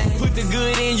famous. Put the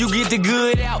good in, you get the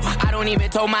good out. I don't even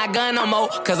tow my gun no more,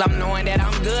 cause I'm knowing that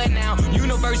I'm good now.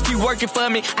 Universe keep working for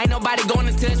me, ain't nobody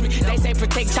gonna touch me. They say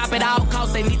protect, chop at all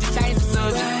costs, they need to change the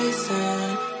subject.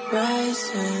 Rising,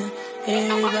 rising,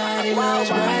 everybody loves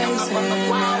rising,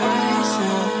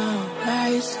 rising,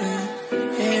 rising,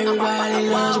 everybody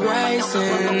loves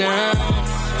rising now.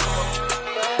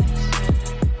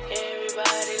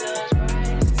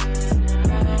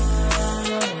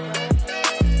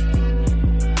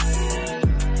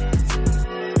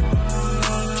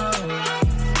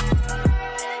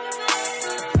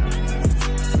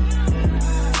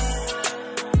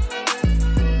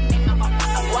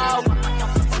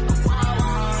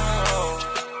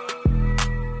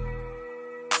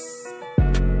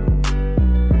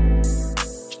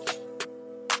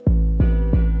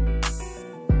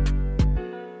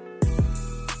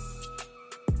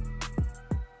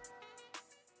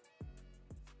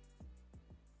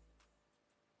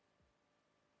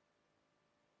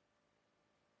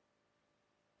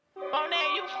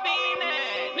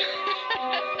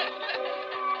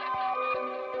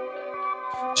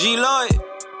 G Lloyd,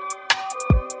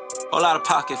 whole lot of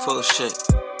pocket full of shit.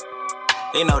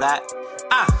 They know that.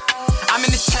 I'm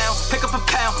in the town, pick up a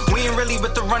pound. We ain't really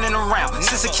with the running around.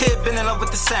 Since a kid, been in love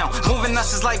with the sound. Moving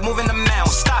us is like moving the mound.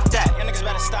 Stop that. Y'all niggas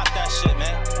better stop that shit,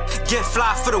 man. Get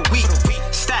fly for the week.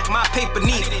 Stack my paper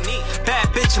neat.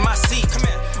 Bad bitch in my seat.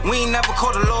 We ain't never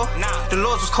called the law. The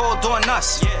laws was called on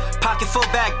us. Pocket full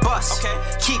bag bust.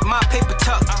 Keep my paper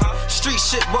tucked. Street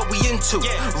shit, what we into.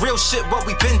 Real shit, what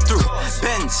we been through.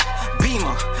 Benz,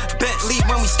 Beamer, Bentley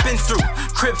when we spin through.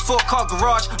 Crib 4-car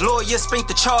garage. Lawyer spank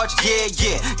the charge.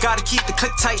 Yeah. Gotta keep the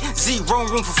click tight. Zero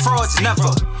room for frauds.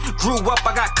 Never. Grew up,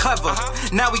 I got clever.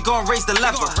 Now we gon' raise the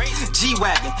lever.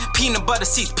 G-Wagon, peanut butter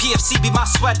seats. PFC be my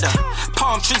sweater.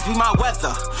 Palm trees be my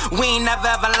weather. We ain't never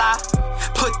ever lie.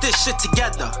 Put this shit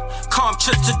together. Calm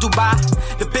trips to Dubai.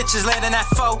 The bitches landing at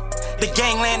 4. The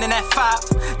gang landing at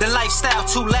 5. The lifestyle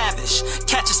too lavish.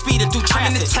 Catch a speeder through traffic.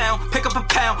 I'm in the town, pick up a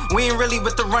pound. We ain't really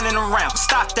with the running around.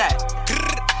 Stop that.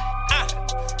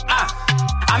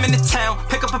 I'm in the town,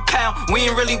 pick up a pound. We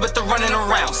ain't really with the running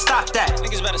around. Stop that.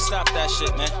 Niggas better stop that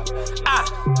shit, man.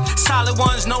 Solid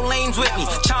ones, no lanes with me.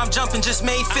 Chom jumping, just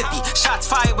made 50. Shots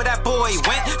fired where that boy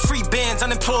went. Free bands,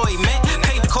 unemployment.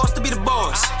 Paid the cost to be the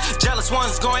boss. Jealous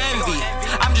ones gon' envy.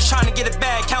 I'm just trying to get it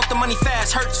back. Count the money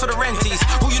fast, hurts for the renties.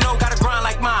 Who you know gotta grind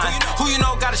like mine? Who you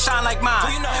know gotta shine like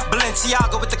mine?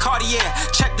 Balenciaga with the Cartier.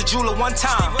 Check the jeweler one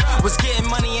time. Was getting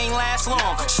money, ain't last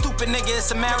long. Stupid nigga,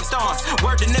 it's a marathon.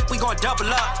 Word to Nip, we gon' double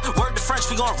up. Word to French,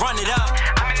 we gon' run it up.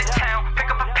 I'm in the town,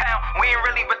 pick up a pound. We ain't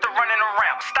really with the running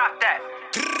around. Stop that.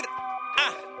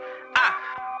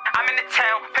 I'm in the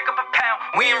town, pick up a pound.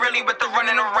 We ain't really with the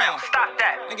running around. Stop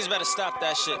that. Niggas better stop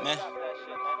that shit, man.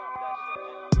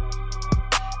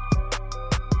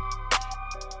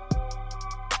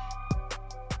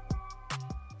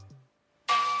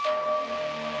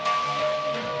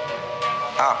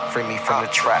 Free me from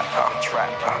the trap.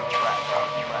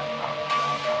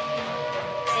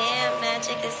 Damn,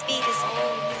 Magic, this beat is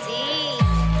OD.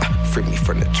 Free me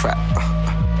from the trap.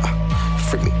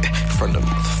 Free me from the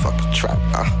motherfucking trap.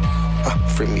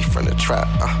 Free me from the trap.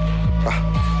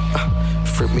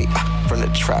 Free me from the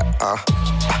trap.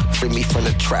 Free me from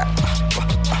the trap.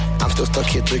 I'm still stuck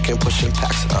here drinking, pushing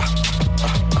packs.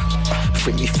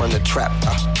 Free me from the trap.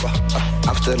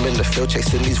 I'm still in the field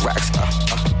chasing these racks.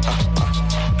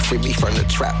 Free me from the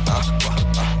trap.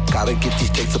 Gotta get these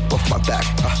jakes up off my back.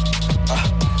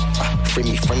 Free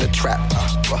me from the trap.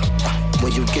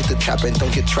 When you get the trap and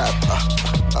don't get trapped.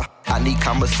 I need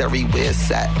commissary where it's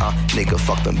at. Nigga,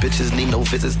 fuck them bitches, need no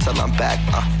visits till I'm back.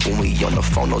 When we on the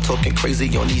phone, no talking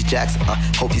crazy on these jacks.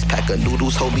 Hope these pack of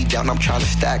noodles hold me down, I'm trying to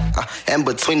stack. And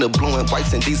between the blue and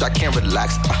whites and these, I can't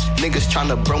relax. Niggas trying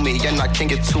to bro me and I can't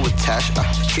get too attached.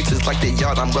 Streets is like the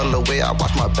yard, I'm well away, I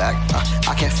watch my back.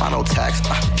 I can't find no tax,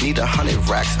 need 100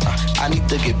 racks. I need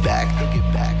to get back.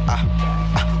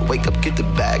 Wake up, get the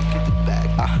bag.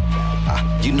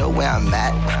 You know where I'm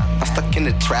at. I'm stuck in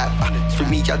the trap. Free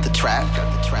me out the trap.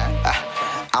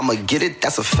 I'ma get it,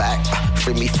 that's a fact.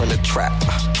 Free me from the trap.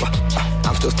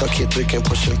 I'm still stuck here drinking,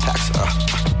 pushing packs.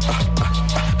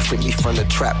 Free me from the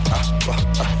trap.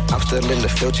 I'm still in the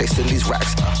field chasing these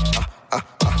racks.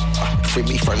 Free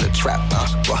me from the trap.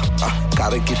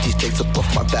 Gotta get these jakes up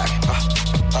off my back.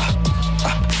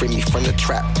 free me from the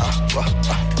trap.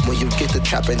 When you get the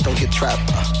trap and don't get trapped.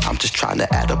 I'm just trying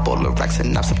to add up all the racks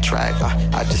and not subtract.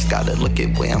 I just gotta look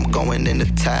at where I'm going in the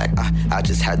tag. I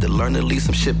just had to learn to leave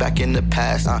some shit back in the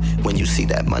past. When you see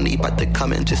that money about to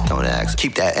come in, just don't ask.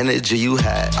 Keep that energy you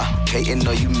had. Hating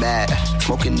or you mad.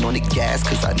 Smoking on the gas,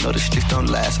 cause I know the streets don't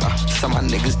last. Some of my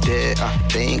niggas dead,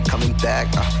 they ain't coming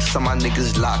back. Some of my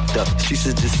niggas locked up, streets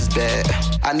is just as bad.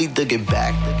 I need to get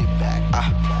back.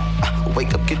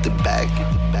 Wake up, get the bag.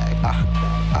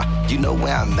 You know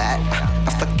where I'm at.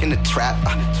 I'm stuck in the trap.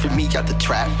 Free me out the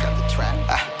trap.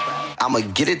 I'ma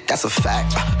get it, that's a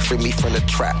fact. Free me from the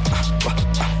trap.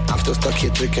 I'm still stuck here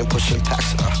drinking, pushing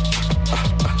packs.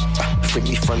 Free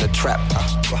me from the trap.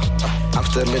 I'm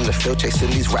still in the field chasing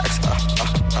these racks.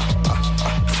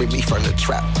 Free me from the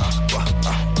trap.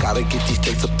 Gotta get these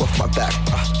takes up off my back.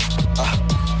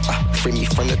 Free me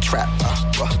from the trap.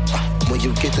 When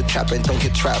you get the trap and don't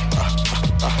get trapped.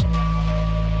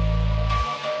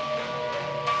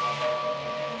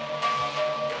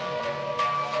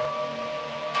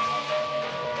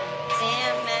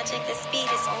 Damn, Magic, this beat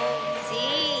is OZ.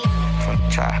 From the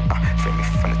trap, free me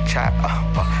from the trap.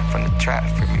 From the trap,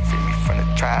 free me from the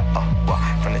trap.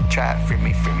 From the trap, free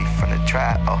me from the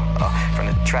trap. From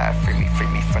the trap, free me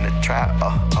from the trap.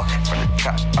 From the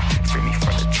trap, free me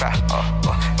from the trap.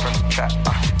 From the trap,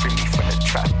 free me from the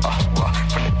trap.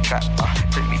 From the trap,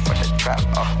 free me from the trap.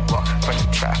 From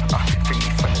the trap, free me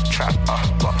from the trap. From the trap, free me from the trap.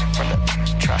 From the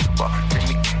trap,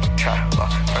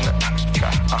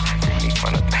 free me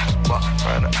from the trap. From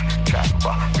the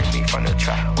trap, free me from the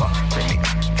trap. Free me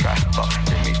trap,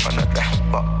 free me from the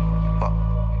trap.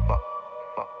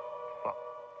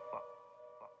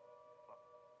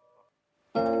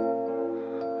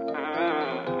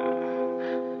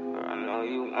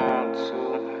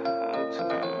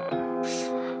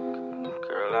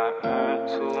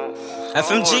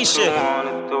 FMG shit.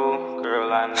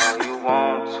 Girl, I know you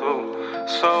want to.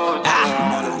 So what you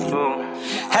wanna do?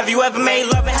 Have you ever made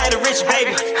love and had a rich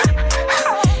baby?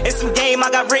 It's some game I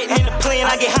got written in the plan.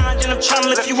 I get high and I'm trying to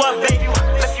lift you up, baby.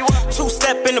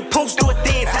 Two-step in the poops, do a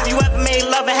dance. Have you ever made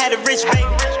love and had a rich baby?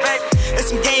 It's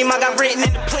some game I got written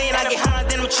in the plan. I get high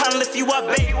and I'm trying to lift you up,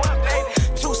 baby.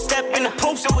 Two-step in the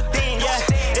poops, do a dance.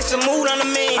 Yeah, it's a mood on the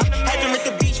man. Had to rent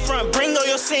the beachfront, bring all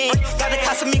your sand. Got the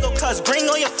Casamigo cuz, bring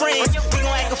all your friends. We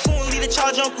gon' act a fool and lead the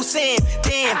charge Uncle Sam.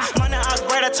 Damn, mine out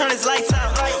bright, I turn his lights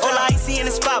out. All I see in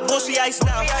the spot, boss, we iced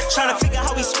out. Tryna figure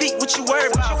how we speak, what you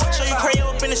worried about. Show you crazy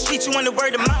up in the streets, you want the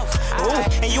word of mouth.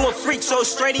 Ooh, and you a freak, so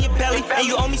it's straight in your belly. And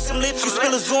you owe me some lips, you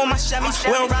spill a zoo on my Chevy.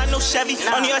 We don't ride no Chevy,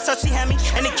 on your SRT Hemi.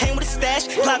 And it came with a stash,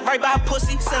 blocked right by her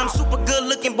pussy. Said I'm super good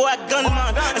looking, boy, I gun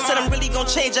mine. I said I'm really gon'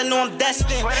 change, I know I'm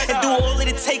destined. And do all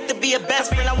it take to be a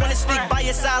best friend. I wanna stick by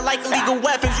your side like illegal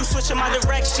weapons. You switching my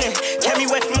direction, kept me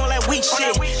away from all that weak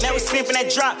shit. Now we stamping that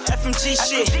drop, FMG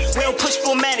shit. We don't push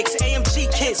formatics,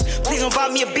 AMG kits. Please don't buy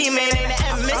me a B, man, ain't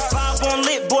an MS. Vibe on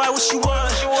lit, boy, I wish you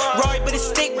was. Rory, but it's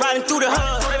stick riding through the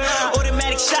hood.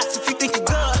 Automatic shots if you think you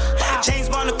good. James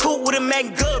Bond the coupe with a Mac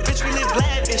good. Bitch, we live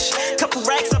lavish. Couple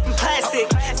racks up in plastic.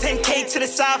 10K to the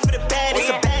side for the bad, it's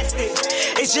a bastard.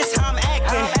 It's just how I'm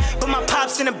acting. But my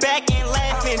pops in the back ain't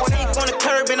laughing. Tank on the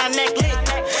curb and I neck lit.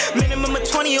 Minimum of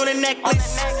 20 on the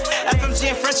necklace. FMG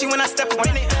and Frenchie when I step up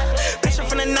in it. Bitch, I'm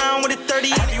from the 9 with a 30.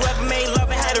 Have you ever made love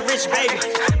and had a rich baby?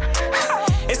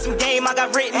 It's some game I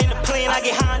got written in the plan. I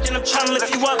get high and I'm trying to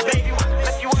lift you up, baby.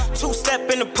 Two-step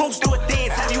in the poops, do a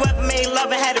dance. Have you ever made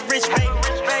love and had a rich baby?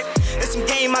 It's some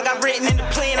game I got written in the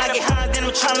plan. I get high and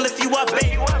I'm trying to lift you up,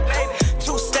 baby.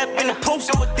 Two-step in the poops,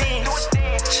 do a dance.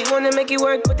 She wanna make it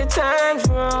work, but the time's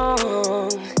wrong.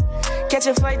 Catch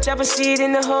a flight, drop a seat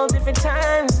in a whole different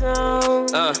time zone.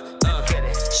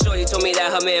 Shorty told me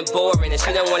that her man boring and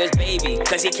she don't want his baby,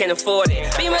 cause he can't afford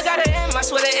it. Beamer got an M, I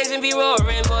swear the engine be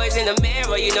roaring. Boys in the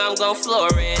mirror, you know I'm gon' floor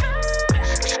it.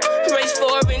 Race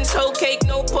foreigns, whole cake,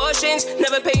 no portions.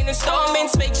 Never paying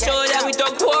installments, make sure that we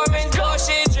don't quarrants.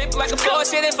 Bullshit, drip like a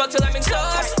faucet and fuck till I'm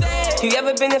exhausted. You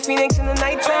ever been a phoenix in the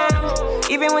nighttime?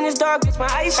 Even when it's dark, it's my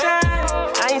eyes shine.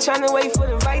 I ain't tryna wait for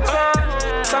the right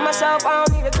time. Tell myself I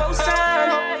don't need a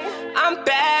cosign. I'm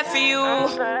bad for you,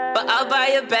 but I'll buy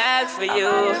a bag for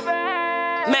you.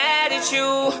 Mad at you,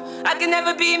 I can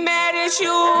never be mad at you.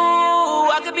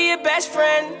 I could be your best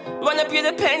friend, run up your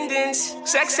dependence.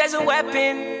 Sex as a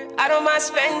weapon, I don't mind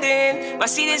spending. My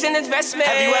seed is an investment.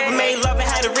 Have you ever made love and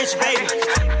had a rich baby?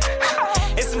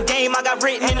 It's some game I got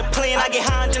written in the plan. I get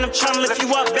high and I'm trying to lift you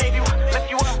up, baby.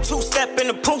 Two-step in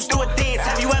the poops, do a dance.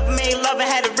 Have you ever made love and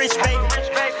had a rich baby?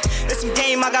 It's some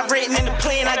game I got written in the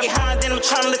plan. I get high and I'm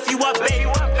trying to lift you up, baby.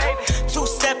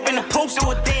 Two-step in the poops,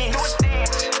 do a dance.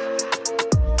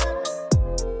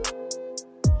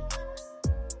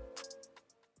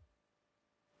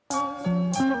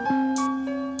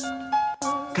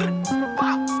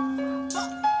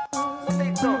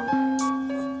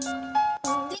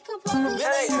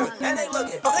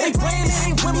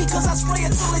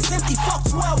 it's empty. Fuck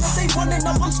 12, if they running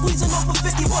up, I'm squeezing off a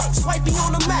 50. What? Swipe me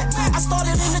on the map. I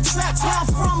started in the trap, where I'm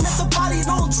from. If the body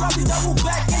don't drop, you double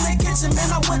back in the kitchen.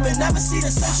 Man, I'm whipping, never see the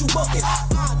sense you bucket.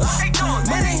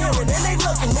 Man, they hearing, and they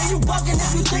looking. Man, you bugging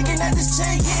if you thinking that this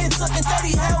chain getting tucking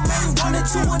 30 Hail Mary running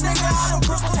to a nigga out of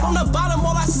Brooklyn. From the bottom,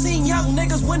 all I seen young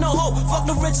niggas with no hope. Fuck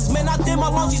the riches, man, I did my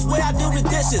laundry's where I do the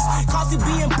dishes. Cause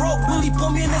being broke really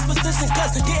put me in this position.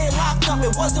 Cause getting locked up,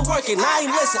 it wasn't working. I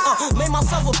ain't listen. Made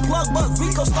myself a plug, but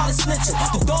Rico started snitching.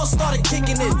 The doors started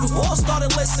kicking in, the walls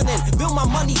started listening. Build my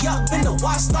money up, and the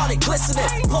watch started glistening.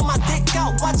 Pull my dick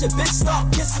out, watch a bitch start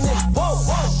kissing it. Whoa,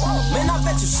 whoa, whoa. Man, I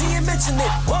bet you she ain't mention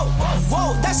it. Whoa, whoa, whoa.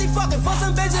 That she fucking for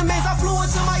some Benjamins. I flew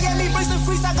into Miami, Bristol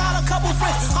Freeze. I got a couple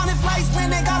friends. 100 flights,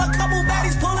 man, they got a couple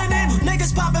baddies pulling in.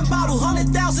 Niggas popping bottles, 100,000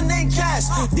 in cash.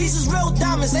 These is real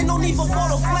diamonds, ain't no need for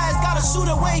photo flash. Gotta shoot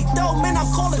away, though, man, I'm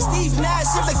calling Steve Nash.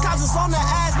 If the cops is on the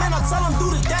ass, man, I tell them do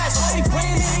the dash. They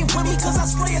praying it ain't with me, cause I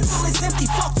spray it till it's empty.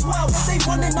 Fuck 12, if they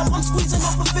running up, I'm squeezing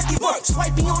off a 50. Work,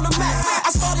 swipe me on the map.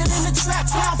 I started in the trap,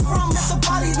 where I'm from. If the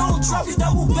body don't drop, you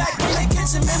double back in the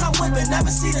kitchen, man, I'm whipping. Never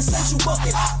see the sense you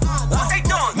bucket.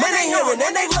 Man, they hearing,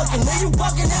 and they looking. Man, you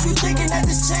bucking if you thinking that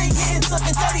this chain getting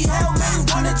tucking 30 Hail Mary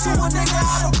running to a nigga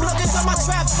out of Brooklyn. So my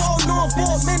trap phone on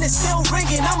 4 minutes still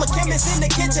ringing. I'm a chemist in the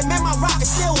kitchen, man, my rock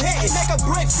is still hitting. Make a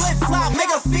brick flip flop,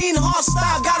 make a fiend hard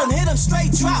style. Got him hit him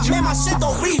straight drop. Man, my shit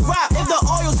don't re-rock. If the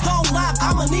oils don't lap,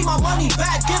 I'ma need my money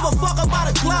back. Give a fuck about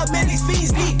a club, man, these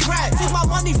fiends need crack. Take my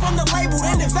money from the label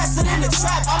and invest it in the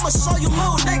trap. I'ma show you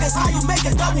little niggas how you make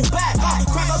a double back.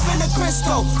 Crack up in the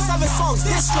Crisco, 7 songs,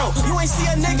 distro. You ain't see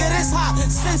a nigga this hot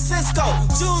since Cisco.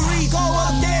 Jewelry go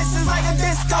up dancing like a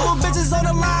disco. Bitches on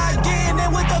the line, getting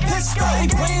in with the pistol. They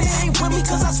praying it ain't with me,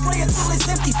 cause I spray it till it's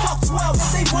empty. Fuck 12,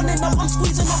 if they running up, I'm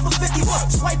squeezing off a 50.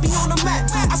 Work, swipe me on the map.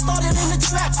 I started in the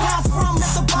trap, where I'm from.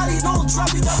 If the body don't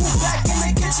drop, you double back in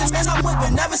the kitchen. Man, I'm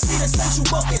whipping, never see the sense you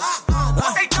bucket.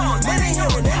 Man, they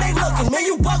hearing, and they looking. Man,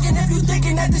 you bugging if you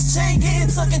thinking that this chain getting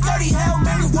tucking 30 Hail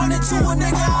Mary running to a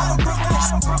nigga out of Brooklyn.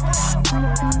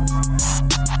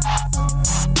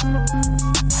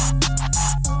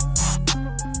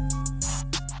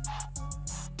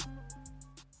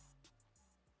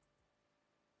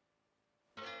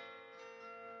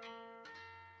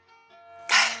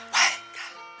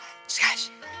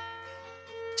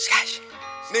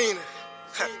 Nina.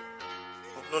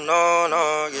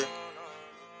 No, yeah.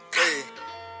 Hey.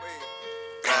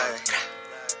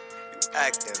 You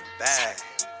acting bad.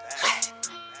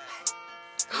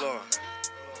 Hold on.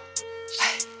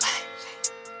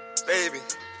 Baby.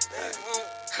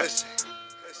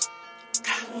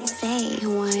 Say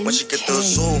one. When she get the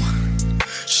zoo,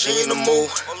 she in the mood.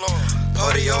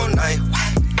 Party all night.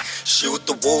 She with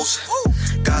the wolves.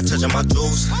 God touching my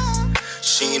jewels.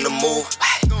 She in the mood.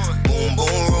 Boom,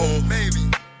 boom, room.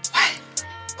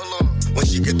 When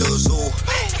she get the zoo,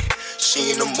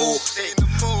 she in the mood.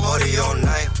 Party all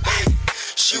night.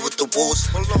 She with the wolves.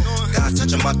 God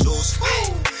touching my jewels.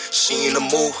 She in the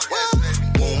mood.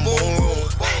 Boom, boom, room.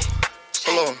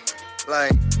 Hold on,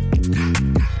 like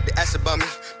they ask about me.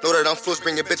 Know that I'm flush,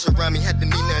 bring a bitch around me. Had the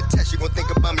Nina attached, she gon' think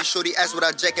about me. Shorty ask what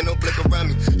I jack and don't blink around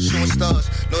me. Shooting stars,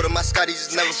 know that my Scotty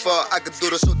just never fall. I could do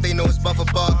this so they know it's buffer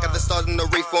bar. Got the stars in the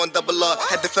reef on double R.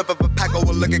 Had to flip up a pack, oh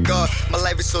well, look at God. My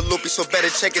life is so loopy, so better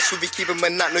check it. Should we keep it,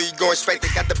 but not know you going straight. They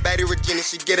got the baddie Regina,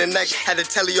 she getting next. Had to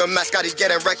tell you your mascot, he's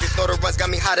getting reckless. Know the runs got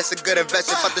me hot, it's a good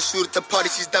investment. About to shoot at the party,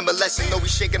 she's done molesting. Know we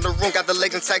shaking the room, got the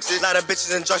legs in Texas. Lot of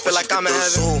bitches in drugs, feel like I'm in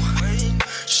heaven.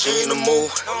 She in the mood,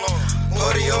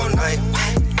 party all night.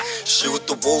 She with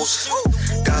the wolves,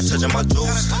 God touching my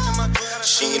jewels.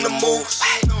 She in the mood,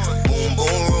 boom,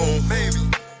 boom, room.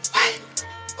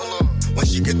 When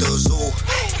she get the zoo,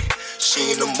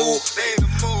 she in the mood,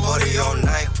 party all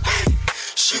night.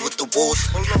 She with the wolves,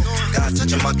 God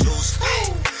touching my jewels.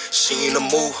 She in the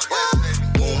mood,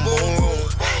 boom, boom, room.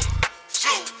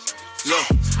 Look,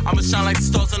 I'ma shine like the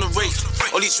stars on the race.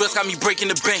 All these drugs got me breaking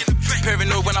the bank.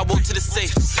 Paranoid when I walk to the safe.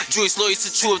 Jewish lawyers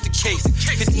to chew up the case.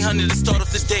 1,500 to start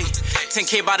off the day.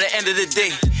 10K by the end of the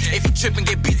day. If you trip and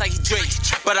get beats like he Drake.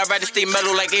 But I'd rather stay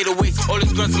mellow like 808s. All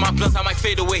these guns in my blunts, I might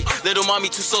fade away. Little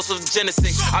mommy, 2 sauces of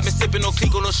Genesis. I've been sipping no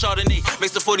Clico, no Chardonnay.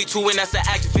 Makes the 42 and that's the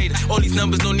activator. All these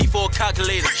numbers, no need for a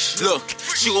calculator. Look,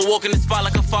 she gon' walk in the spot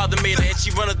like her father made her. And she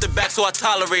run up the back so I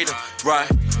tolerate her. Right.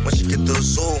 When she get the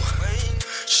zoo,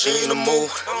 she in the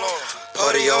mood,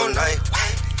 party all night.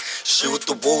 She with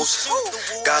the wolves,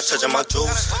 God touching my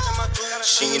jewels.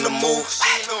 She in the mood,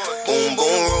 boom,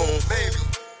 boom, room.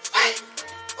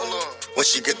 When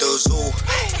she get the zoo,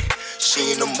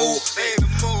 she in the mood,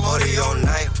 party all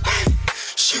night.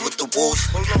 She with the wolves,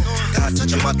 God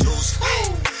touching my jewels.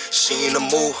 She in the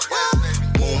mood,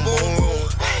 boom, boom, room.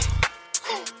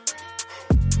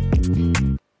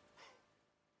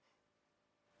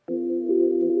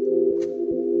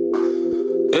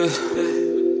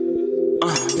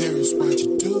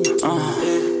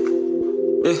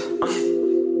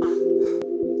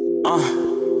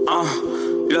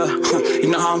 Yeah, you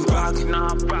know how I'm rockin'.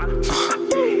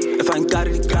 If I ain't got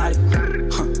it, you got it.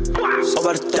 So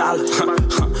about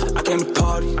 $1. I came to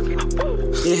party.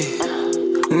 Yeah,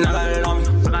 and I got it on me.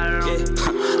 Yeah,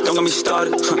 don't get me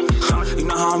started. You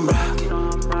know how I'm rockin'.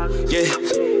 Yeah,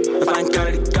 if I ain't got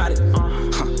it, you got it.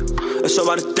 It's so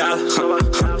about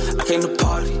 $1. I came to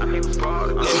party.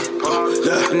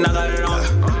 Yeah, and I got it on me.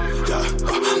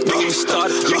 Don't get me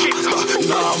started. You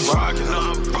know how I'm rockin'.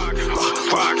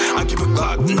 I keep a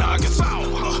Glock knockin'.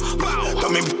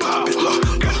 Don't make me pop it, I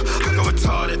go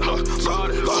retarded,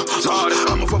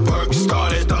 I'm off a burger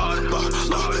started,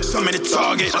 so many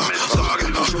target,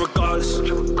 regardless,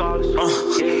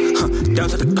 down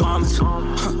to the comments, I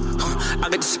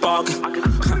get the sparking,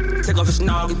 take off his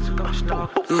noggin,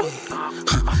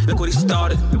 look what he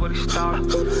started,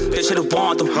 they should've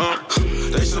warned them,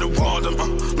 they should've warned them,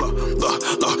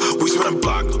 we spent a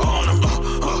block on them,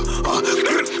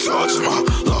 charge them,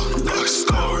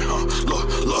 story,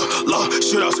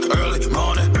 shootouts early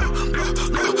morning,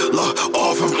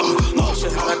 off from,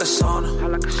 shit, I like the sauna,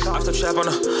 I still trap on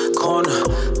the corner,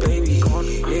 baby,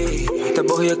 yeah, that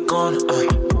boy here gone,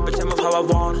 bitch, I'm up how I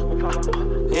want,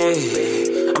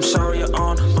 yeah, I'm sorry you're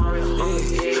on,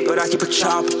 yeah, but I keep a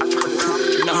chop,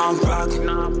 you know how I'm rockin',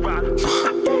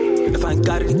 if I ain't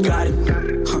got it, you got it,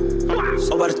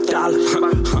 so about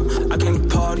 $1, I came to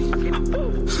party,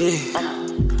 yeah.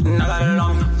 And I got it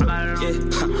on me, yeah,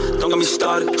 don't get me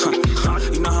started,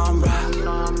 you know how I'm rockin',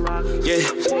 yeah,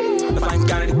 if I ain't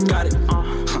got it, you got it,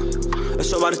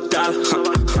 it's all about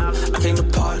 $1, I came to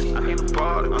party,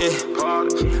 yeah,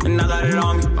 and I got it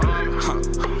on me,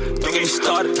 don't get me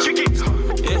started,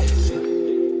 yeah.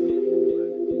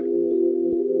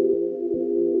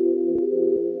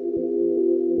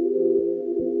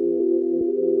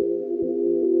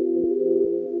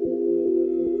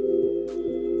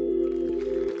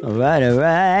 All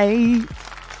right.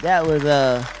 That was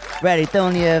Brady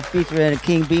Thonia featuring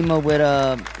King Bimo with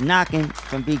Knockin'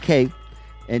 from BK.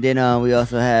 And then we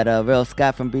also had Rel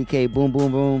Scott from BK, Boom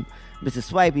Boom Boom, Mr.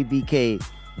 Swipey BK,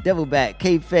 Devilback,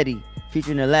 K Fetty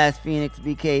featuring The Last Phoenix,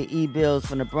 BK, E-Bills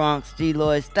from the Bronx, G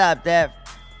Lloyd, Stop That,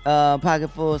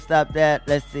 Pocketful, Stop That,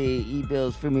 let's see,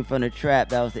 E-Bills, Free Me from the Trap,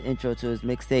 that was the intro to his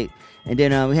mixtape. And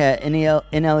then we had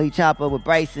NLE Chopper with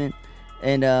Bryson.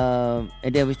 And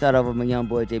then we start off with my young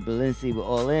boy Jay Balenci with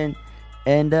All In.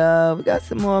 And we got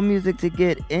some more music to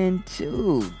get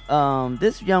into.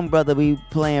 This young brother we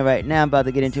playing right now, I'm about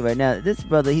to get into right now. This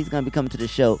brother, he's gonna be coming to the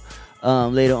show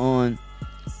later on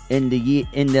in the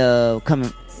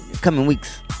coming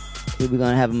weeks. We're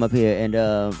gonna have him up here, and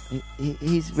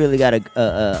he's really got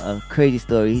a crazy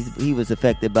story. He was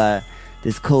affected by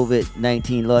this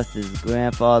COVID-19, lost his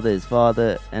grandfather, his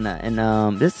father, and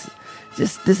this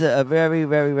is a very,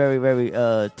 very, very, very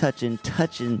touching.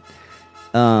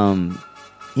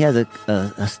 He has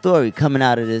a story coming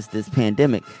out of this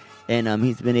pandemic, and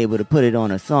he's been able to put it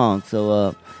on a song.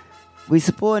 So we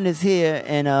supporting this here,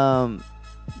 and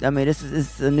this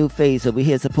is a new phase. So we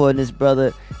here supporting this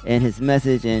brother and his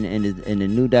message and the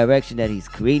new direction that he's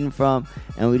creating from.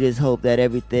 And we just hope that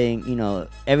everything,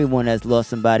 everyone that's lost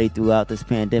somebody throughout this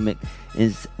pandemic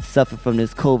is suffering from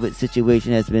this COVID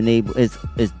situation has been able is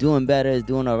doing better, is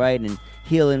doing all right, and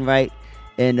healing right,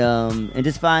 and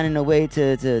just finding a way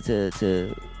to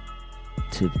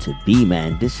be,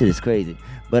 man. This shit is crazy.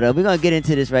 But we're gonna get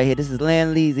into this right here. This is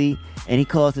Len Leezy, and he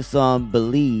calls the song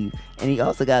 "Believe," and he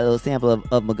also got a little sample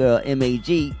of my girl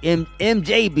MJB.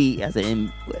 I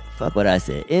said fuck what I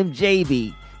said.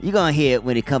 MJB. You're gonna hear it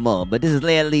when it come on. But this is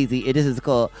Len Leezy, and this is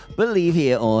called "Believe"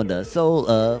 here on the Soul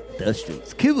of the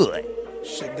Streets. Cool it.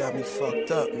 Shit got me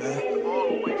fucked up, man.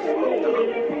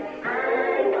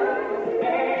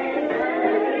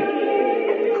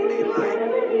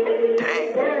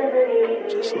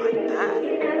 Just like that.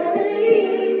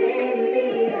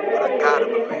 But I gotta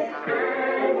believe.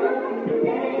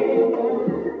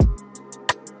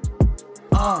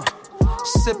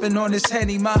 Sipping on this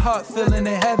Henny, my heart feeling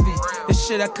it heavy. This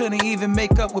shit I couldn't even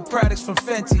make up with products from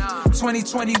Fenty.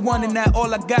 2021 and now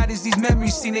all I got is these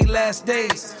memories seen they last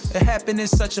days. It happened in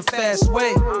such a fast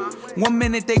way. 1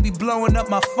 minute they be blowing up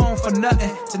my phone for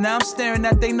nothing, to now I'm staring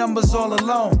at they numbers all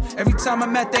alone. Every time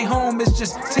I'm at they home, it's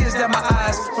just tears down my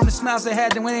eyes from the smiles they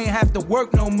had, then we ain't have to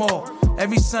work no more.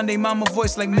 Every Sunday, mama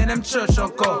voice like, man, them church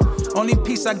on call. Only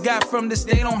piece I got from this,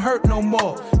 they don't hurt no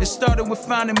more. It started with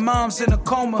finding moms in a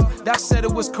coma. Doc said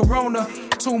it was corona.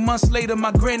 2 months later,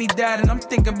 my granny died, and I'm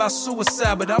thinking about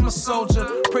suicide. But I'm a soldier,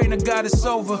 praying to God it's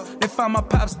over. They find my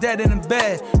pops dead in the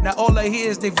bed. Now all I hear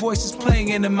is their voices playing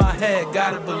into my head.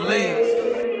 Gotta believe.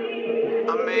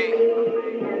 I mean,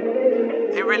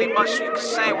 ain't really much you can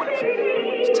say with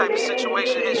this type of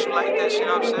like this, you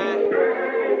know what I'm saying?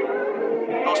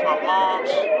 Lost my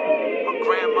moms, my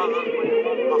grandmother,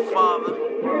 my father,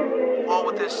 all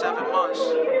within 7 months.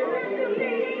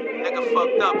 Nigga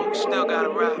fucked up, but we still gotta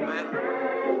rap, man.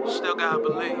 Still gotta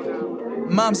believe.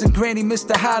 Moms and granny miss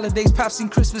the holidays, Pops seen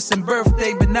Christmas and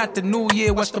birthday, but not the New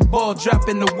Year. Watch the ball drop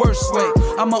in the worst way.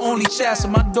 I'm my only child, so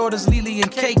my daughters Lily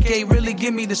and KK really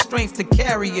give me the strength to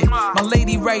carry it. My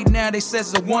lady right now, they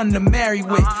says the one to marry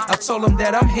with. I told them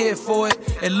that I'm here for it,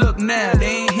 and look now,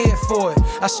 they ain't here for it.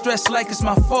 I stress like it's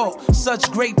my fault. Such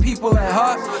great people at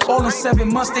heart. All in 7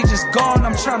 months, they just gone.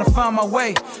 I'm trying to find my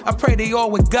way. I pray they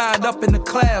all with God up in the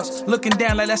clouds, looking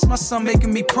down like that's my son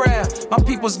making me proud. My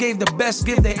peoples gave the best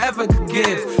gift they ever could give.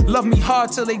 Love me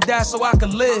hard till they die so I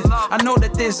could live. I know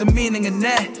that there's a meaning in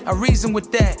that. I reason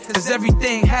with that, cause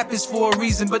everything happens for a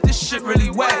reason. But this shit really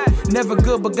whack. Never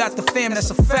good but got the fam, that's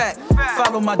a fact.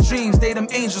 Follow my dreams, they them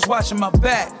angels watching my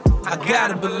back. I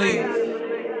gotta believe.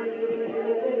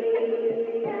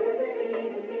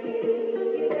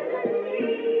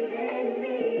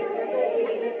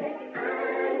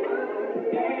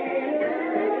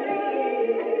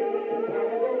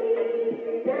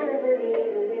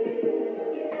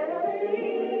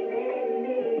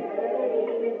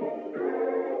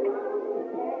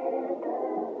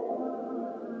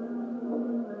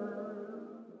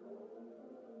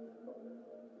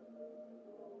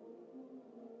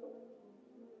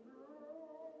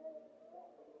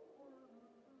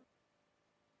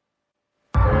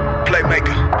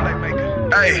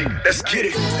 Hey, let's get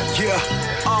it.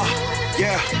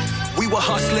 Yeah. We were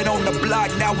hustling on the block,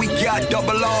 now we got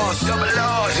double R's.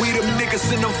 We them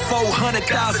niggas in them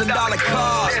 $400,000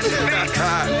 cars.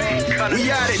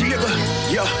 We out it, nigga.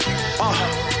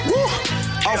 Woo.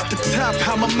 Off the top,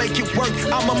 I'ma make it work.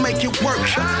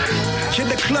 In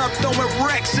the club, throwing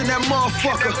racks in that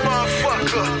motherfucker.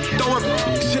 Throwing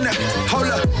in that, hold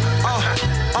up.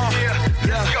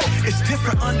 It's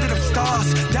different under them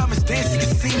stars. Diamonds dancing, you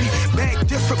see me. Bag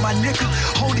different, my nigga.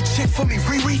 Only chick for me,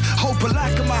 Riri. Hope a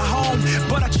lack of my home,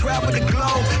 but I travel the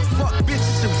globe. Fuck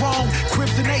bitches in Rome.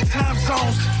 Cribs in 8 time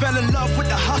zones. Fell in love with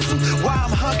the hustle while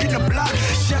I'm hugging the block.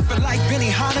 Chefing like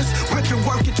Benny Hannes. Whipping,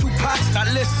 working 2 pots. Now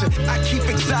listen, I keep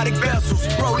exotic bezels.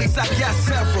 Rollies, I got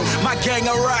several. My gang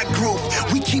a rock group.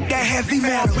 We keep that heavy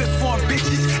metal. Whip form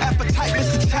bitches. Appetite,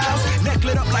 Mr. Childs. Neck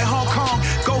lit up like Hong Kong.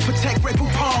 Go protect Ray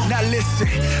Poupon. Now listen,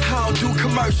 I don't do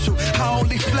commercial, I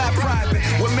only fly private.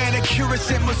 With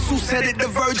manicurists and masseuse headed to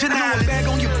Virgin Islands. Bag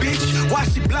on your bitch, why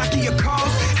she blocking your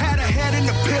calls? Had her head in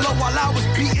the pillow while I was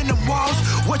beating them walls.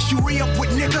 What you re-up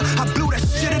with, nigga? I blew that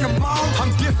shit in the mall.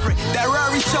 I'm different, that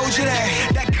Rari showed you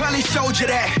that Cully showed you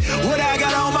that. What I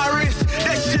got on my wrist,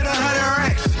 that shit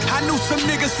 100x. I knew some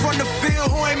niggas from the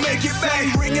field who ain't make it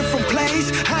back. Ringing from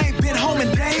plays, I ain't been home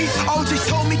in days. OG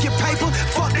told me get paper,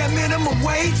 fuck that minimum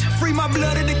wage. Free my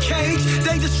blood in the cage,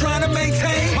 they just trying to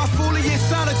maintain. My fully in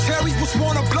solitary was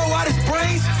wanna blow out his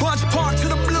brains. Bunch Park to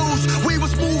the blues, we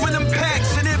was moving them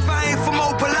packs. And if I ain't from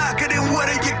Opalaka, then what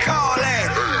do you call that?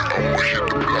 I'ma hit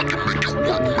the block and make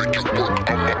it work.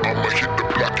 I'ma hit the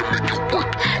block and make it work.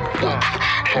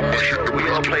 I'ma hit the we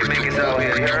all play makers out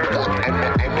here, you heard?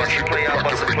 Bust play out,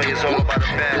 bust play, it's all about the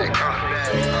family.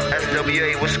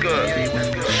 SWA, what's good?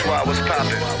 SWAT, what's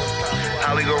poppin'?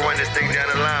 How we gon' run this thing down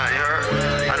the line, you heard?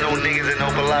 I know niggas in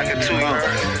Opalaka too, you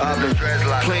heard? I've been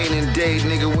playing in days,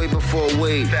 nigga, way before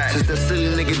Wade. Since that silly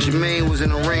nigga Jermaine was in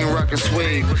the rain, rockin'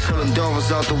 suede. Pulling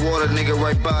dolphins out the water, nigga,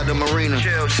 right by the marina.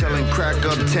 Selling crack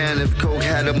uptown if coke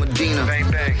had a Medina.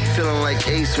 Feeling like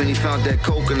Ace when he found that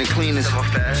coke in the cleaners.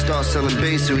 Start selling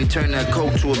bass and we turned that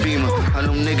coke to a Beamer. I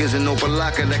know niggas in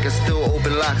Opalaka that can still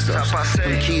open locks up.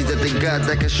 Them keys that they got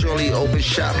that can surely open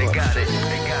shop ups.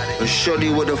 A shorty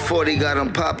with a 40 got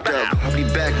them popped up. I'll be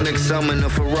back next summer in a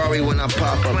Ferrari when I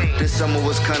pop up. This summer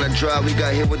was kinda dry, we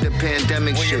got hit with the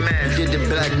pandemic shit. We did the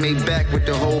black made back with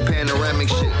the whole panoramic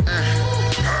shit.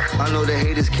 I know the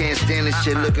haters can't stand this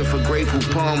shit. Looking for Grey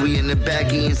Poupon, we in the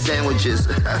back eating sandwiches.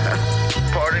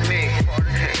 Pardon me.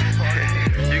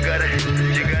 You got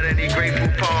any Grey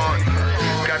Poupon?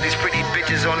 Got these pretty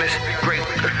bitches on this great.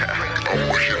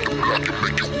 I'ma hit the block and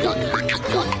make it work.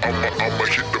 I'ma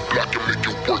hit the block and make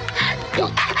it work.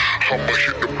 I'ma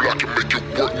hit the block and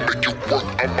make it work.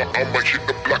 I'ma hit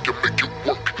the block and make it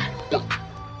work.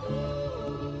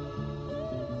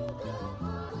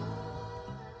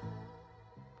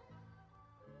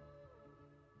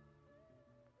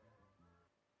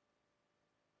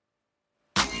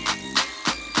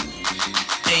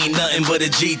 Ain't nothing but a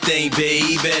G thing,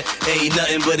 baby. Ain't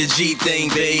nothing but a G thing,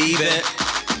 baby.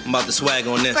 I'm about to swag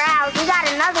on this. Proud, we got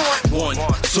another one.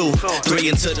 1, 2, 3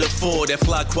 into the 4. That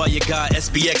fly choir guy,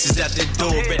 SBX is at the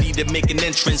door, ready to make an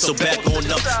entrance, so back on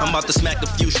up. I'm about to smack a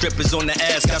few strippers on the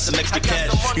ass, got some extra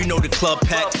cash. You know the club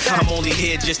pack, I'm only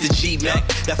here just to G-Mac.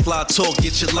 That fly talk,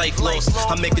 get your life lost.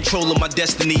 I'm in control of my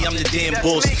destiny, I'm the damn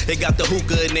boss. They got the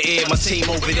hookah in the air, my team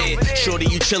over there. Shorty,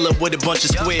 you chillin' with a bunch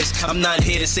of squares. I'm not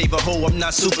here to save a hoe, I'm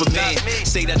not Superman.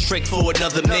 Say that trick for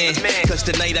another man, cause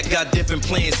tonight I got different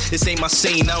plans. This ain't my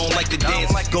scene, I don't like to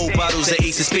dance. Gold bottles of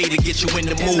Ace of Spades to get you in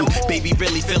the mood. Baby,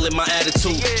 really feeling my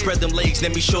attitude. Spread them legs,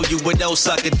 let me show you what else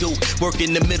I could do. Work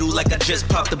in the middle like I just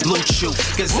popped the blue chew.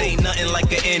 Cause ain't nothing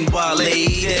like an NY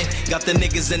lady. Got the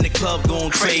niggas in the club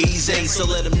going crazy. So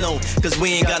let them know, cause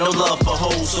we ain't got no love for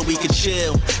hoes. So we can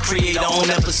chill, create our own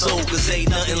episode. Cause ain't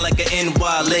nothing like an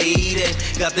NY lady.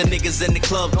 Got the niggas in the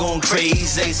club going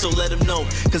crazy. So let them know,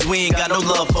 cause we ain't got no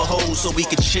love for hoes. So we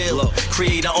can chill,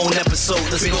 create our own episode.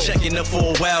 Let's go. Checking up for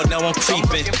a while, now I'm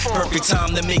creeping. Perfect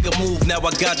time to make a move, now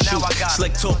I got you.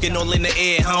 Slick talking all in the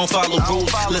air, I don't follow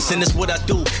rules. Listen, this what I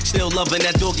do. Still loving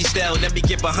that doggy style, let me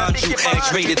get behind you.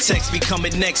 X-rated text be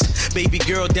coming next. Baby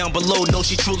girl down below, know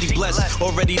she truly blessed.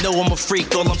 Already know I'm a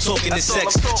freak, all I'm talking is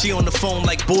sex. She on the phone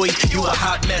like, boy, you a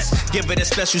hot mess. Give her that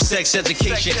special sex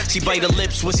education. She bite her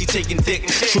lips when she taking dick.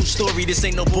 True story, this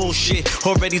ain't no bullshit.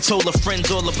 Already told her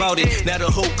friends all about it. Now the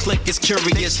whole clique is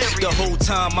curious. The whole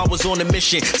time I was on a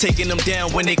mission, taking them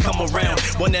down when they come around.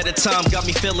 One at a time, got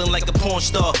me feeling like a porn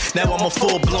star. Now I'm a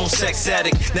full-blown sex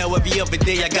addict. Now every other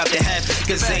day I got to have it,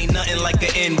 cause ain't nothing like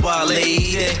an NY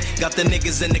lady. Got the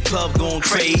niggas in the club going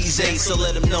crazy. So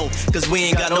let them know, cause we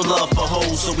ain't got no love for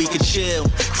hoes. So we can chill,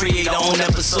 create our own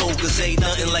episode. Cause ain't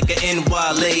nothing like an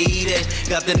NY lady.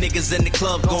 Got the niggas in the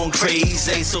club going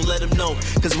crazy. So let them know,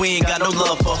 cause we ain't got no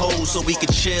love for hoes. So we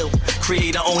can chill,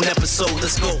 create our own episode.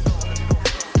 Let's go.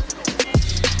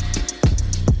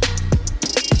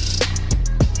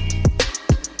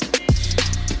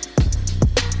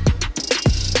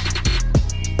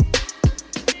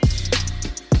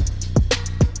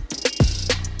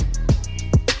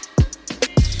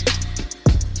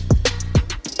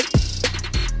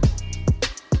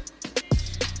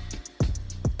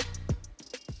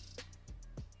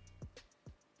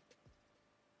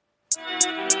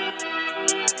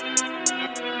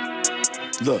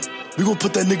 Look, we gon'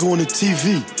 put that nigga on the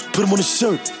TV, put him on the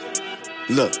shirt.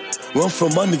 Look, where I'm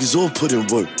from, my niggas all put in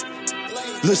work.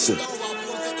 Listen,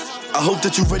 I hope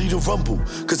that you ready to rumble,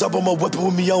 cause I brought my weapon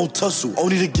with me, I don't tussle.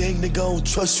 Only the gang, nigga, I don't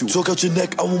trust you. Talk out your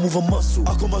neck, I won't move a muscle.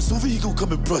 I call my Suvi, he gon'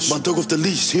 come and brush you. My dog off the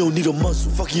leash, he don't need a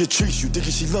muscle. Fucking your trees, you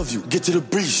thinking she love you. Get to the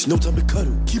breach, no time to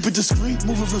cuddle. Keep it discreet,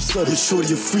 move it real subtle. It's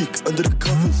shorty a freak, under the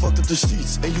cover. Fucked up the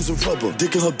sheets, ain't using rubber.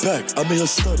 Dick in her back, I made her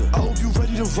stutter. I hope you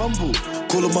ready to rumble.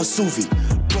 Call her my Suvi,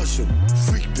 brush him.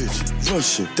 Freak bitch,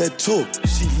 Russian, that talk,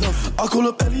 she love it. I call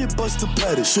up Elliot Buster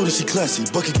Patty. Shorty, she classy,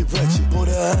 bucket get ratchet. Bought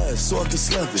her ass so I can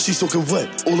slap it. She soaking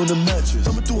wet, all on the mattress.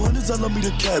 Coming through hundreds, I love me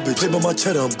the cabbage. Play by my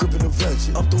cheddar, I'm gripping the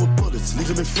ratchet. I'm throwing bullets,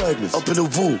 leaving in fragments. Up in the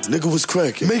woo, nigga was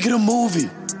cracking. Make it a movie.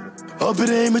 Up in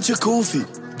the aim at your Kofi.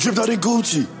 Dripped out in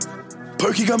Gucci.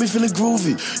 Perky got me feeling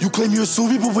groovy. You claim you're a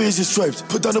Suvi, but where's your stripes?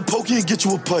 Put down a pokey and get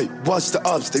you a pipe. Watch the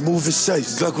ops, they move in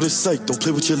sights. Glock with a sight, don't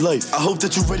play with your life. I hope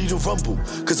that you ready to rumble,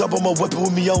 cause I brought my weapon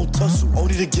with me, I don't tussle.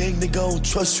 Only the gang, nigga, I don't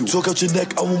trust you. Talk out your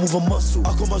neck, I won't move a muscle.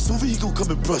 I call my Suvi, he gon'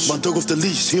 come and brush you. My dog off the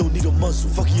leash, he don't need a muscle.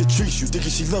 Fucking your trees, you thinking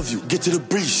she love you. Get to the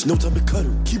breach, no time to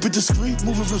cuddle. Keep it discreet,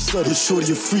 move it real subtle. It's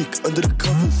shorty a freak, under the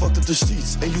cover. Fucked up the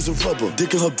sheets, ain't using rubber.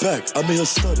 Dick in her back, I made her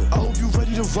stutter. I hope you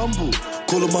ready to rumble.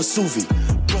 Call her my Suvi,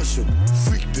 brush him.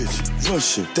 Freak bitch,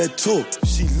 Russian, that talk,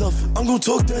 she love it. I'm gon'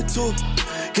 talk that talk,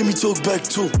 give me talk back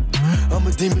too. I'm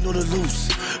a demon on the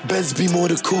loose, Benz be more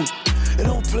the coupe. And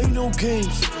I don't play no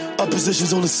games, our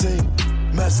positions on the same.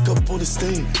 Mask up on the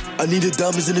stain, I needed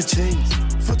diamonds in the chains.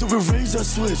 For the range I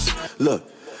switch, look,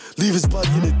 leave his body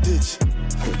in the ditch.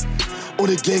 On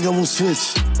the gang I won't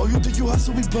switch. Oh, you think you hot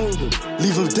so we burn him.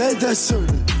 Leave him dead, that's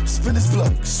certain. Spin his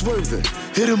block, swerving,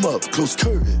 hit him up, close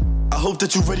curtain. I hope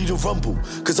that you ready to rumble,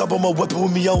 cause I brought my weapon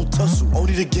with me, I don't tussle.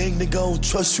 Only the gang, nigga, I don't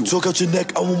trust you. Talk out your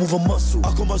neck, I won't move a muscle.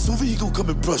 I call my Suvi, he gon' come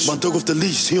and brush you. My dog off the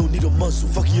leash, he don't need a muscle.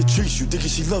 Fucking your trees, you thinking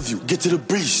she love you. Get to the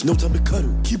breach, no time to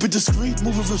cuddle. Keep it discreet,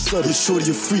 move it real subtle. It's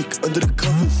shorty a freak, under the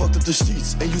cover. Fucked up the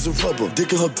sheets, ain't using rubber.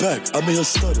 Dick in her back, I made her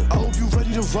stutter. I hope you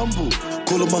ready to rumble.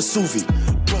 Call her my Suvi,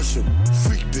 brush him.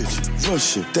 Freak bitch,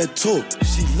 Russian, that talk,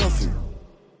 she love it.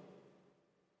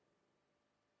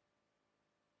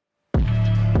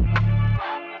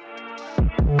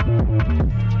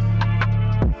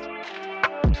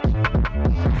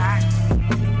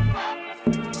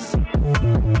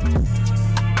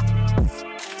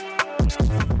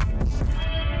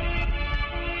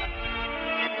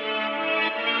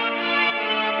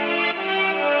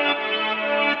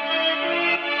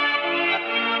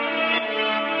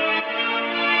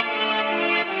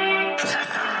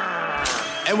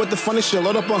 And with the funny shit,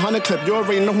 load up 100 clip. You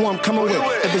already know who I'm coming with.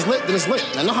 If it's lit, then it's lit.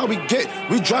 I know how we get.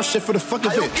 We drop shit for the fuck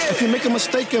of it. If you make a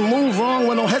mistake and move wrong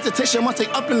with no hesitation, I might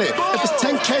take up in it. If it's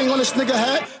 10K on this nigga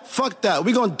head, fuck that.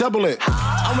 We gon' double it.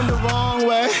 I went the wrong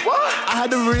way. I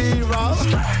had to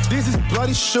reroute. These is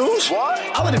bloody shoes.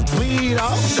 I let it bleed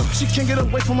out. She can't get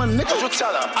away from my nigga. I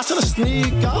tell her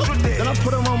sneak out. Then I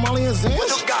put her on Molly and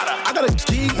Zans. I got a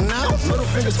geek now. Middle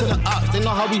fingers to the ops. They know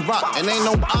how we rock, and ain't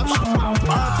no option.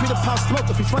 RP the Pop Smoke.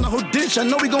 If we find out who ditch, I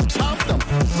know we gon' pop them.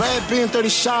 Red Bean 30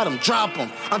 shot him, drop him.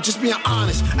 I'm just being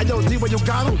honest. Hey, yo, D, where you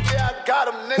got him? Yeah, I got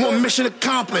him, nigga. One mission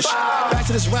accomplished. Back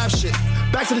to this rap shit.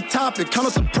 Back to the topic, count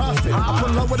up the profit. I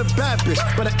put love with a bad bitch,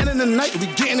 but at the end of the night, we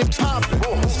getting it poppin'.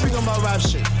 Speaking about rap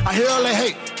shit, I hear all the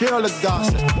hate, hear all the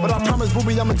gossip. But I promise,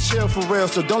 booby, I'ma chill for real,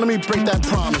 so don't let me break that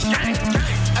promise.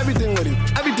 Everything with him,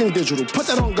 everything digital, put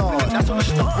that on guard.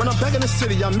 When I'm back in the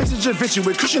city, I'm mixing Javinci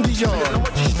with Christian Dior.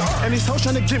 And these hoes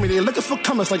trying to get me, they looking for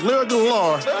comments like Lyric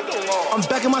Galore. I'm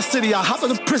back in my city, I hop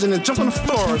out of prison and jump on the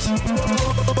floors.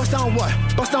 Bust down what?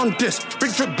 Bust down this.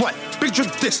 Big drip what? Big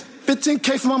drip this.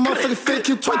 15K for my motherfucking fake,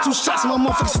 kill 22 shots in my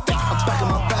motherfucking stick. I'm back in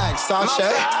my bag,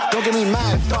 Sasha. Don't get me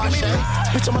mad, Sasha.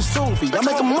 Bitch, I'm a Sufi, I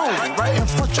make a movie right in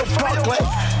front your Barclay.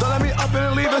 Don't let me up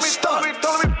and leave it stuck.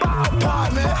 Don't let me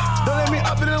pop, man. Don't let me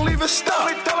up and leave it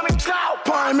stuck. Don't let me pop,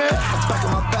 man. I'm back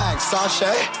in my bag,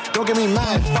 Sasha. Don't get me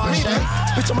mad, Sasha.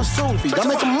 Bitch, I'm a Sufi, I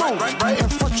make a movie right in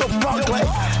front your Barclay.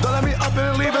 Don't let me up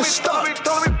and leave it stuck.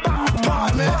 Don't let me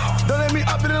pop, man. Don't let me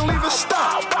up and leave it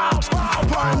stuck.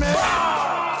 Pop, man.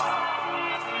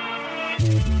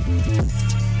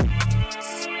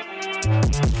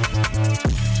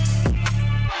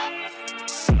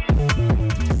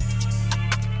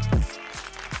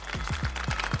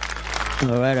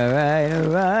 All right.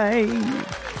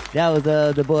 That was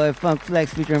the boy Funk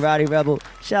Flex featuring Rowdy Rebel.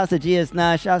 Shouts to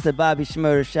GS9, shouts to Bobby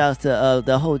Schmurder, shouts to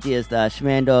the whole GS9,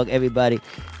 Schmandog, everybody.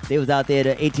 They was out there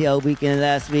the ATL weekend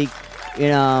last week.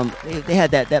 And they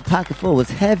had that pocket full was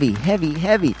heavy on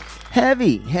the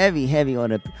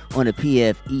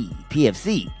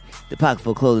PFC, the pocket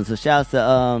full clothing. So shouts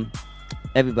to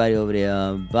everybody over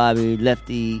there, Bobby,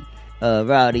 Lefty,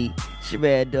 Rowdy,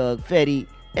 Schmandog, Fetty.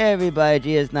 Everybody,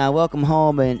 GS9, welcome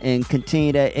home and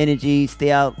continue that energy.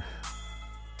 Stay out,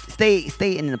 stay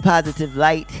in the positive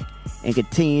light, and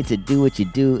continue to do what you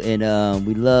do. And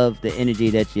we love the energy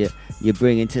that you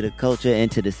bring into the culture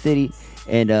and to the city.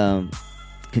 And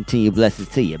continue blessings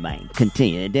to you, man.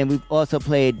 Continue. And then we also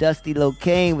played Dusty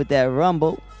Locane with that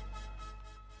Rumble.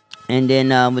 And then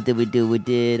what did we do? We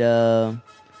did.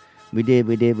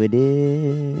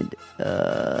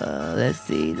 Let's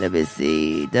see. Let me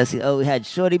see. We had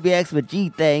Shorty BX with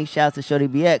G-Thang. Shouts to Shorty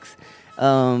BX.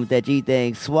 That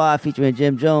G-Thang. Suave featuring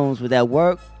Jim Jones with that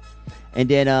Work. And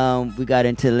then we got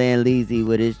into Lan Leezy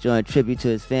with his joint tribute to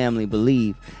his family,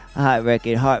 Believe. A hot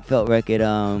record, heartfelt record.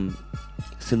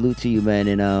 Salute to you, man.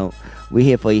 And we're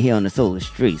here for you here on the Solar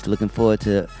Streets. Looking forward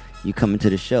to you coming to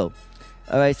the show.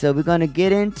 All right, so we're going to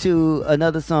get into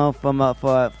another song from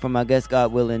our guest,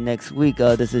 God willing, next week.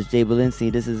 This is Jay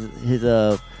Balenci. This is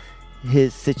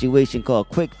his situation called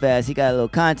Quick Fast. He got a little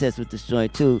contest with this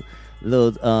joint, too.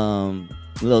 Little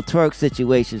twerk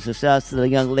situation. So shout out to the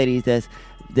young ladies that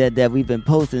we've been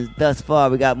posting thus far.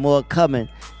 We got more coming.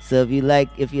 So if you like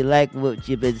what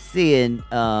you've been seeing,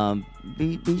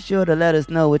 be sure to let us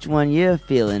know which one you're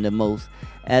feeling the most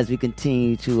as we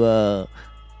continue to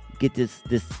get this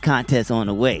contest on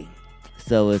the way.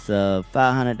 So it's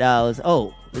 $500.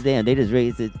 Oh, damn, they just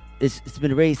raised it. It's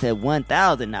been raised at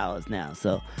 $1,000 now.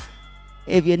 So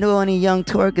if you know any young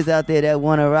twerkers out there that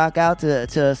want to rock out to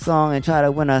a song and try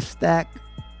to win a stack,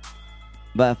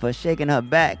 but for shaking her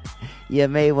back, you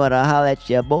may want to holler at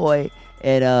your boy.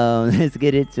 And let's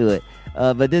get into it.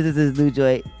 But this is his new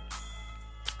joint.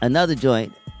 Another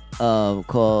joint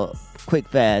called Quick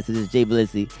Fast. This is Jay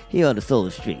Balenci here on the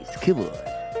Solar Streets. Come on.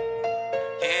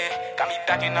 Yeah, got me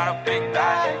backing on a big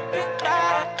bag. Big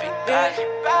bag. Quick fast.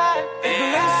 Big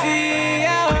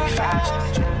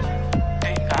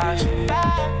fast.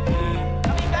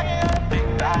 Got me backing on a big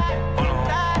bag. Hold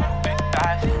on. Big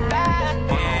bag.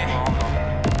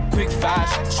 Yeah. Quick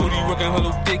fast. Shorty working her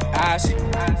little thick ass.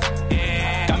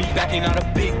 Got me backing on a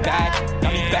big bag.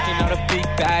 Got me backing on a big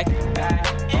bag.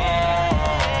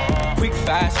 Quick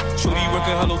fast. Shorty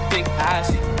working her little thick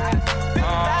ass.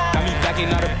 Got me backing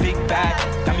out a big bag.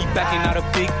 Got me backing out a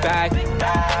big bag.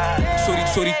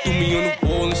 Shorty threw me on the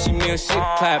wall and she made a shit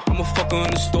clap. I'ma fuck her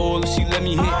on the stall and she let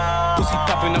me hit. Pussy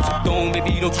popping out your dome,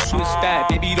 baby, don't you switch that.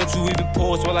 Baby, don't you even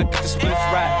pause while I get the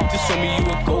spliff rap. Just show me you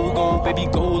a go-go, baby,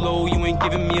 go low. You ain't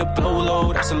giving me a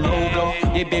blow-low, that's a low blow.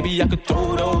 Yeah, baby, I could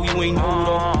throw though, you ain't know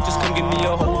though. Just come give me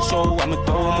a whole show, I'ma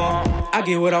throw more. I I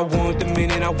get what I want the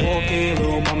minute I walk in.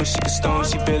 Little mama, she can stone,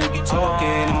 she barely be talking.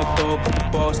 I'ma throw up the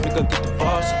boss, make her get the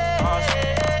boss.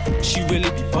 She really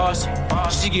be bossy.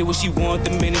 She get what she want the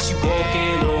minute she walk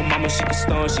in. Little mama, she can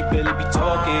stone, she barely be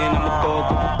talking. I'ma throw up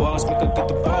the boss, make her get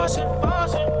the boss.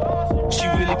 She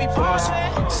really be bossy.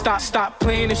 Stop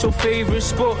playing, it's your favorite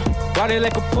sport. Ride it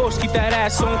like a Porsche, keep that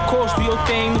ass on course. Do your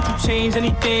thing, don't you change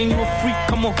anything, you a freak,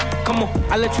 come on.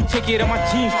 I let you take it on my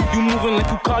jeans. You moving like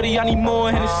Ducati, I need more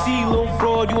Hennessy. Little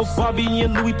broad, you a Bobby in your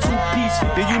Louis two-piece.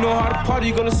 Yeah, you know how to party,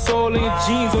 you gonna soul in your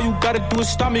jeans. All you gotta do is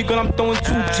stop me, girl, I'm throwing 2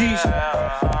 G's.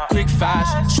 Quick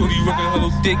fast, shorty rockin' her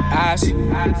little thick ass.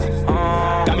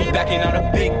 Got me backing out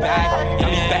a big bag.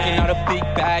 Got me backing out a big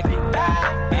bag.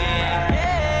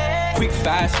 Quick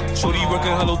fast, shorty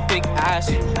working her little thick ass.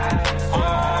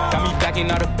 Got me backing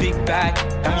out a big bag.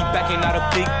 Got me backing out a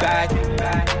big bag.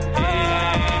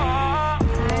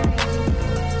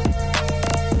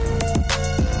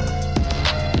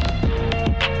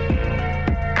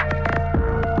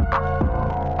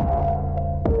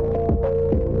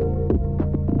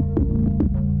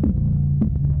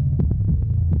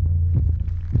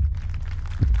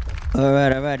 All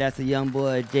right. That's a young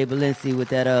boy, Jay Balenci, with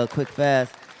that quick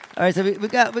fast. All right, so we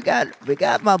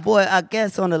got my boy, I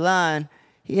guess, on the line.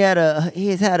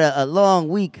 He's had a long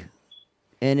week,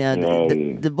 and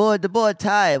the boy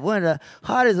tired. One of the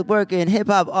hardest working hip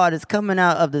hop artists coming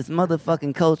out of this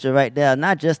motherfucking culture right now.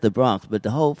 Not just the Bronx, but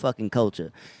the whole fucking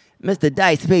culture. Mr.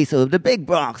 Dice Peso, the Big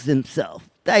Bronx himself.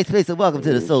 Dice Peso, welcome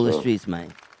to the Solar Streets,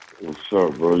 man. What's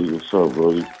up, Brody?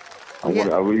 I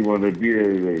really want to be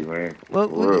there today, man.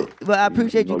 Well, I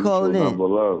appreciate you calling in.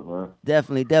 Love, man.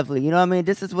 Definitely. You know what I mean?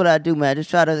 This is what I do, man. Just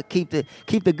try to keep the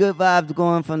good vibes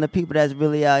going from the people that's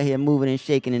really out here moving and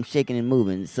shaking and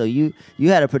moving. So you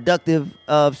had a productive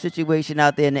situation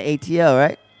out there in the ATL,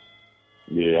 right?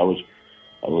 Yeah, I was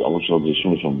just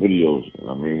shooting some videos.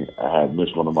 I mean, I had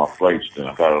missed one of my flights, then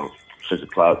I got a 6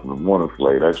 o'clock in the morning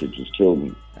flight. That shit just killed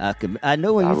me. I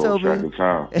know when you told me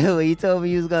when you told me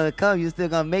you was gonna come, you still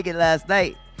gonna make it last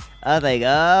night. I was like,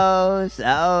 oh,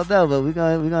 I don't know, but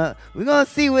we're gonna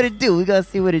see what it do. We're gonna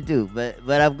see what it do.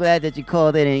 But I'm glad that you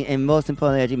called in, and most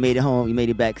importantly, that you made it home. You made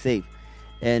it back safe.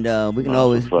 And we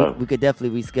could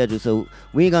definitely reschedule. So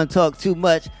we ain't gonna talk too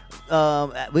much. We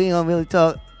ain't gonna really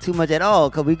talk too much at all,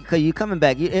 cause you coming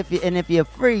back. If you're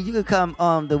free, you could come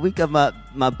the week of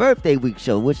my birthday week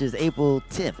show, which is April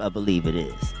 10th, I believe it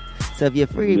is. So if you're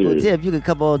free April 10th, you can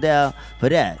come on down for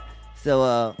that.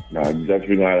 So no, you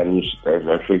definitely know how to lose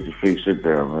that face-to-face sit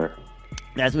down, man.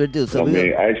 That's what it do. So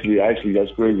actually,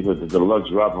 that's crazy because the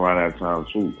deluxe dropping around that time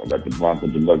too. I got the Bronco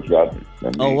deluxe dropping.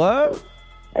 Oh, what? So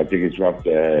I think it dropped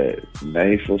at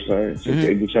 9th or something. So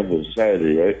April 10th was a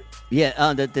Saturday, right?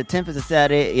 Yeah, the 10th is a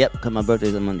Saturday. Yep, because my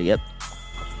birthday's on Monday. Yep.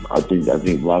 I think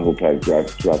Blanco Pack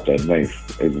dropped that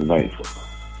 9th, April 9th.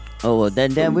 Oh well,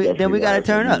 then we gotta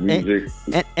turn up.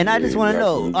 And I just want to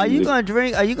know: Are you gonna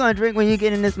drink? Are you gonna drink when you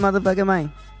get in this motherfucking mind?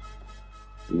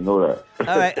 You know that.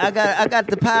 All right, I got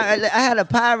the I had a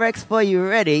Pyrex for you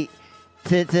ready.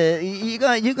 You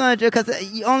gonna drink because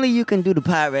only you can do the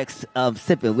Pyrex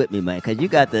sipping with me, man. Because you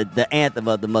got the anthem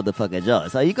of the motherfucking jar.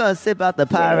 So you gonna sip out the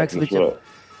Pyrex with you?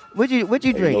 What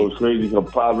you drink? You know, it's crazy. The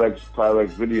Pyrex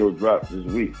video dropped this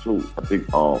week too. I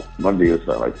think Monday or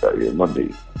something like that. Yeah,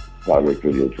 Monday. Pyrex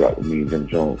video dropped with me and Jim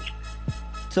Jones.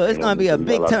 So it's gonna be a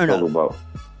big turn up.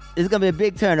 It's gonna be a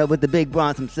big turn up with the Big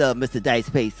Bronx himself, Mr. Dice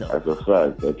Peso. That's a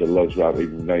fact. That's a luxe drop,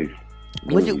 even nice.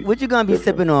 What you gonna be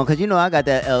sipping on? Cause you know I got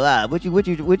that LI. What you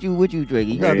drinking?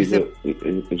 You gonna be sipping?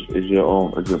 It's your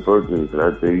birthday. So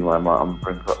that day, I'm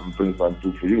bringing something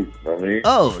through for you. You know what I mean?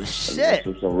 Oh shit!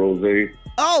 Some rosé.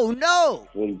 Oh no!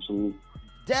 42.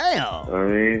 Damn. You know what I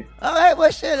mean? All right, well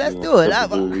shit, let's do it.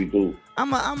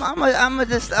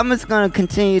 I'm just gonna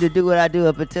continue to do what I do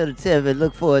up until the 10th and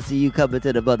look forward to you coming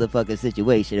to the motherfucking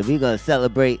situation. And we're gonna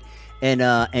celebrate and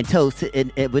toast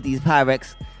with these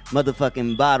Pyrex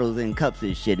motherfucking bottles and cups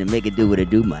and shit and make it do what it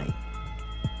do, man.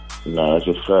 Nah, that's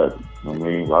a fact. I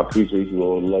mean, I appreciate you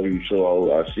all. Love you,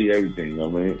 show. I see everything. I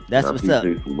mean, that's what's up.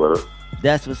 You, brother.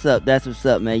 That's what's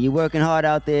up, man. You working hard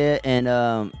out there,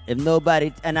 and if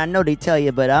nobody, and I know they tell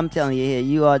you, but I'm telling you here,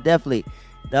 you are definitely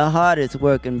the hardest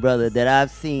working brother that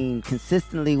I've seen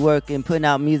consistently working, putting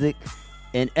out music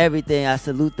and everything. I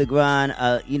salute the grind.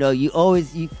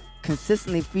 You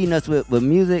consistently feeding us with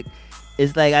music.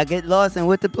 It's like I get lost in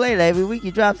what to play. Like every week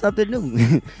you drop something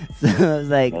new. So it's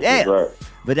like, that's damn. Right.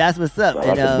 But that's what's up.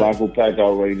 I got the Blanco Pack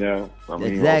out right now. I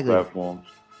mean, exactly. All platforms.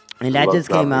 And that just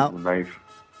came out. Nice.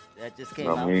 That just came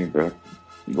out. I mean, you're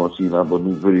going to see nothing but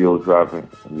new videos dropping.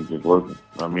 And we just working.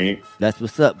 I mean. That's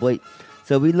what's up, boy.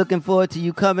 So we looking forward to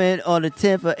you coming on the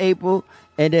 10th of April.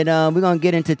 And then we're going to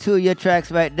get into 2 of your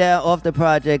tracks right now off the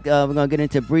project. We're going to get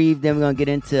into Breathe. Then we're going to get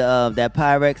into that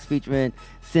Pyrex featuring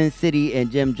Sin City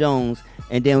and Jim Jones.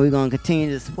 And then we're going to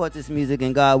continue to support this music.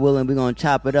 And God willing, we're going to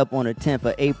chop it up on the 10th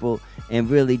of April and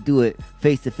really do it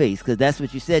face to face. Because that's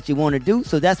what you said you want to do.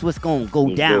 So that's what's going to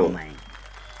go down, man.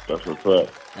 That's what's up.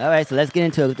 All right, so let's get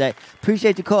into it with that.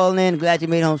 Appreciate you calling in. Glad you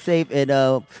made home safe.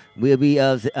 And we'll be,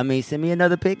 send me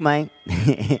another pick, man.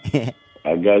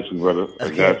 I got you, brother. I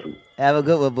got you. Have a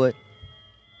good one, boy.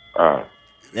 All right.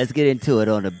 Let's get into it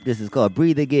on the. This is called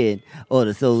 "Breathe Again" on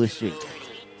the Solar Street.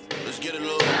 Let's get it,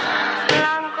 Lord. I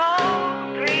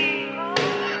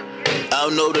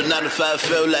don't know what the 9 to 5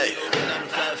 feel like.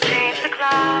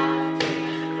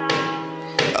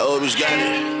 I always got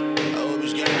it.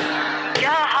 Your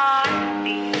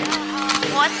heartbeat.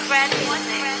 What's red?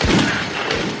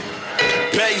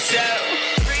 Pace out.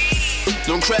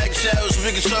 Don't crack shells,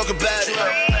 we can talk about it.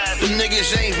 Them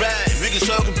niggas ain't right, we can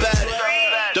talk about it.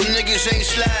 Them niggas ain't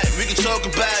slide, we can talk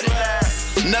about it.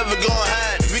 Never gon'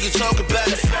 hide, we can talk about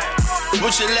it.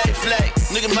 What's your life like?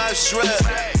 Nigga, my shrub.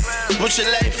 What's your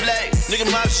life like? Nigga,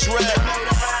 my shrub.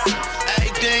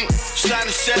 Everything, it's time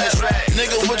to sell.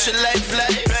 Nigga, what's your life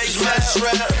like? It's my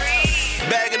shrub.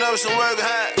 Bagging up some work,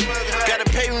 huh? Gotta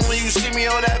pay me when you see me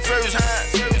on that first, huh?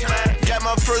 Got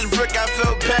my first brick, I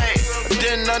felt pain.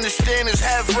 Didn't understand this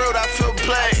half road, I felt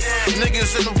play.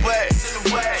 Niggas in the way.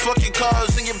 Fuck your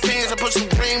cars and your pants. I put some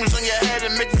creams on your head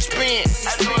and make them spin.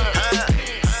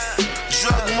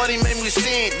 Drug money make me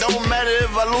sin. Don't matter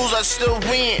if I lose, I still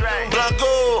win.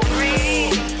 Blanco.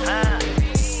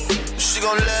 She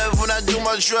gon' laugh when I do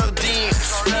my drug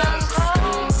dance.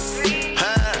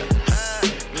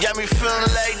 Got me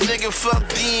feeling like nigga, fuck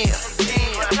them.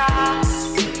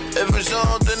 If it's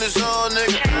on, then it's on,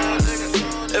 nigga.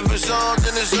 If it's on,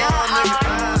 then it's on,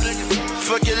 nigga.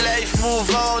 Fuck your life, move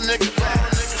on, nigga.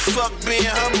 Fuck being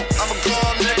humble, I'm a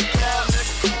calm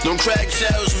nigga. Don't crack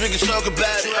shells, we can talk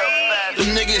about it.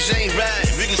 Them niggas ain't right,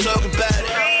 we can talk about it.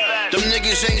 Them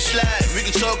niggas ain't slide, we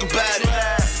can talk about it.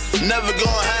 Never gon'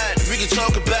 hide, we can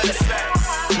talk about it.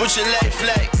 What's your life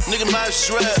like? Nigga, my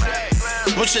shrub.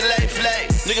 What's your life like?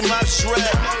 Nigga, my shrub.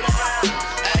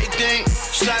 Everything,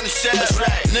 it's time to sell.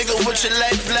 Nigga, what's your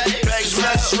life like? It's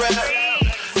my shrub.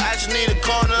 I just need a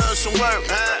corner of some work,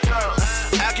 huh?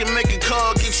 I can make a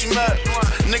call, get you up.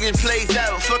 Niggas played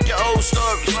out, fuck your old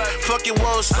stories. Fuck your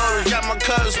war stories. Got my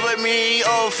cuz with me, he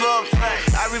all for me.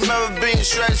 I remember being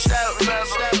stressed out.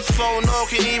 Phone off,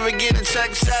 can't even get a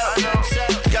text out.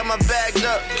 Got my bagged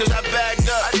up, cause I bagged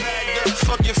up.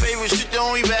 Fuck your favorite shit,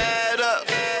 don't even add up.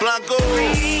 Blanco.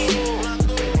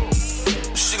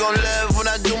 She gon' laugh when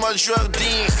I do my drug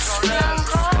dance.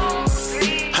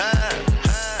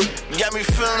 Got me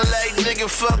feeling like nigga,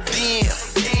 fuck them.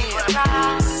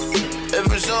 If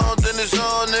it's on, then it's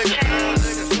on, nigga.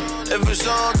 If it's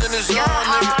on, then it's on,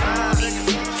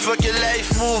 nigga. Fuck your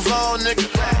life, move on, nigga.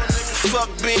 Fuck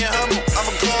being humble, I'm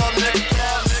a calm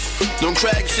nigga. Don't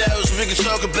crack shells, we can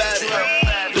talk about it.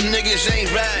 Them niggas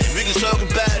ain't right, we can talk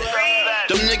about it.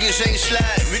 Them niggas ain't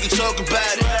slide, we can talk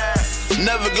about it.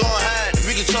 Never gon' hide,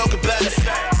 we can talk about it.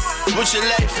 What's your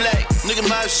life like? Nigga,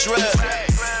 my shrub.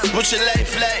 What's your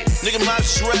life like? Nigga, my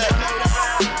shrub.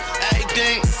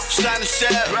 Everything, it's time to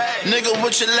sell. Nigga,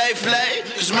 what's your life like?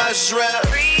 It's my shrub.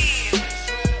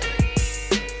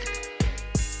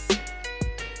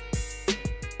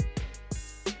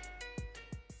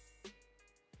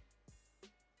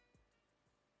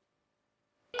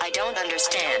 I don't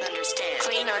understand.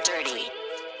 Clean or dirty?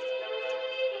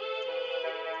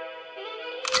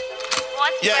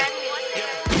 What's yeah.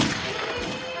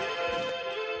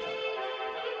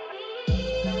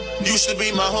 Used to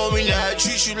be my homie, now I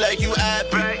treat you like you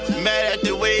happy. Mad at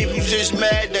the wave, you just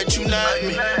mad that you not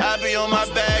me. I be on my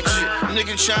back shit,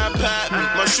 nigga tryna pop me.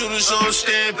 My shooters on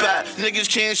standby, niggas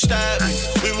can't stop me.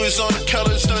 We was on the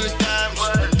colors, on the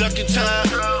dimes, ducking time,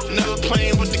 never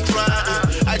playing with the grind.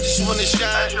 I just wanna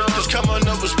shine, cause coming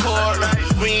up was poor.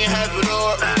 We ain't have it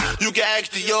all, you can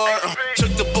ask the yard.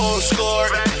 Took the ball,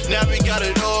 scored, now we got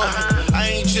it all.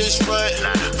 I ain't just front,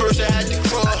 first I had to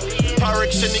crawl.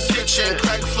 Pyrex in the kitchen,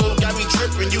 crack flow got me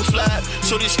dripping. You fly,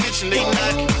 so this kitchen they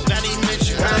knock, not even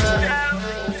mention.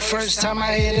 First time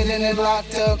I hit it and it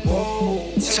locked up.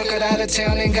 Took it out of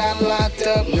town and got locked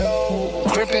up.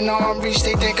 Gripping arm reach,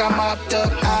 they think I'm mopped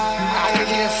up. I could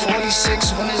get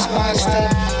 46 when it's boxed up.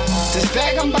 This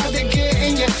bag I'm about to get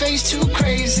in your face too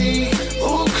crazy.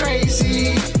 Ooh,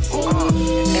 crazy.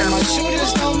 Ooh. And my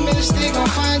shooters don't miss, they gon'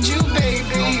 find you,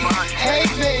 baby. Hey,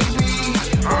 baby.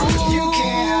 Ooh, you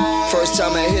can't hide. First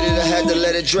time I hit it, I had to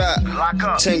let it drop.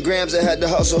 10 grams, I had to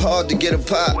hustle hard to get a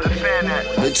pop.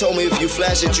 They told me if you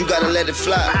flash it, you gotta let it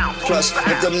fly. Plus,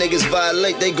 if them niggas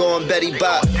violate, they go on Betty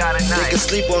Bop. They can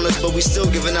sleep on us, but we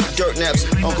still giving out dirt naps.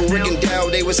 Uncle Rick and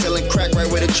Darryl, they were selling crack right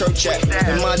where the church at.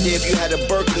 In my day, if you had a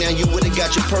Birkin, now you would've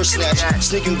got your purse snatched.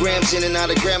 Sneaking grams in and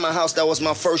out of grandma's house, that was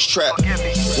my first trap.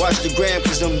 Watch the gram,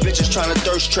 cause them bitches tryna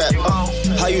thirst trap.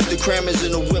 I used the crammers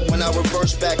in the whip when I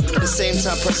reverse back. At the same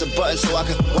time, press a button so I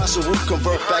could watch the roof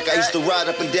convert back. I used to ride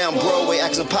up and down Broadway,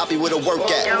 asking Poppy where to work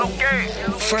at.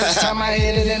 First time I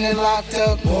hit it and it locked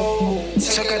up.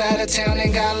 Took it out of town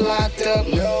and got locked up.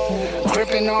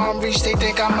 Gripping arm reach, they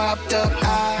think I'm mopped up.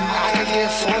 I could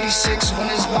get 46 when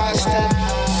it's boxed up.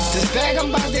 This bag I'm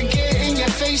about to get in your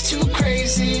face too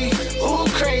crazy. Ooh,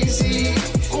 crazy.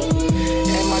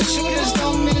 And my shooters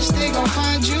don't miss, they gon'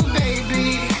 find you,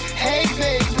 baby. Hey,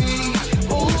 baby.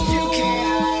 Ooh, you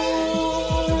can.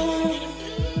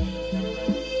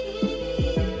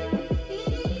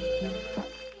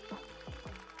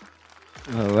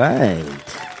 All right.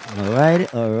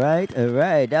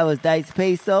 That was Dice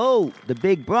Peso, the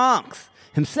Big Bronx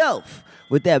himself,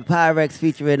 with that Pyrex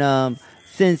featuring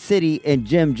Sin City and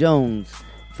Jim Jones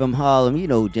from Harlem. You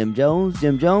know Jim Jones.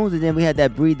 And then we had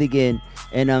that Breathe Again.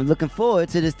 And I'm looking forward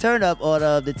to this turn up on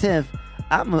the 10th.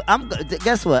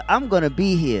 Guess what? I'm gonna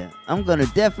be here. I'm gonna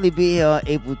definitely be here on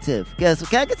April 10th. Guess what?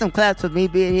 Can I get some claps for me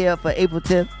being here for April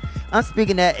 10th? I'm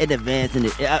speaking that in advance, and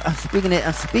I'm speaking that.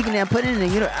 I'm putting it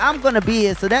in. You know, I'm gonna be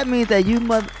here, so that means that you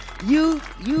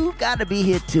gotta be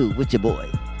here too with your boy.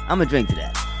 I'm gonna drink to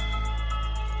that.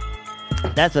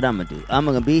 That's what I'm gonna do. I'm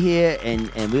gonna be here, and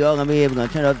we all gonna be here. We're gonna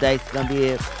turn up Dice. It's gonna be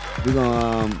here. We're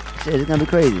gonna it's gonna be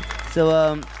crazy.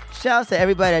 So shout out to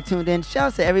everybody that tuned in. Shout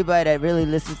out to everybody that really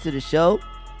listens to the show,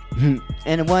 and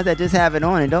the ones that just have it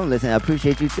on and don't listen. I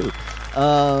appreciate you too.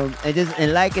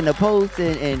 And liking the post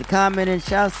and commenting.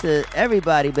 Shouts to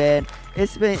everybody, man.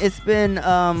 It's been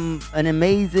an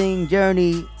amazing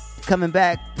journey coming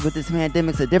back with this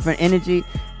pandemic. It's a different energy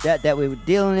that we were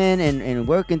dealing in and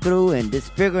working through and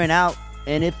just figuring out.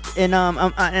 I'm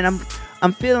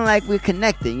feeling like we're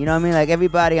connecting. You know what I mean? Like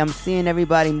everybody, I'm seeing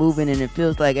everybody moving, and it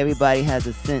feels like everybody has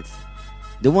a sense.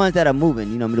 The ones that are moving,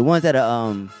 you know, the ones that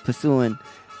are pursuing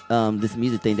this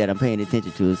music thing that I'm paying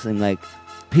attention to. It seems like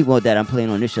people that I'm playing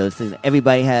on this show, it seems like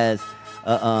everybody has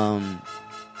a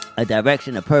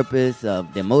direction, a purpose.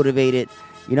 They're motivated.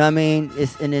 You know what I mean?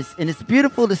 It's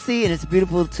beautiful to see, and it's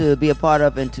beautiful to be a part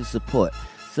of and to support.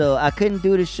 So I couldn't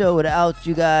do the show without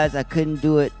you guys. I couldn't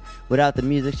do it without the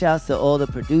music. Shouts to all the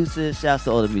producers. Shouts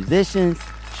to all the musicians.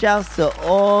 Shouts to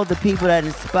all the people that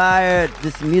inspired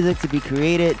this music to be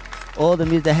created. All the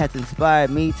music that has inspired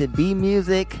me to be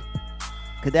music.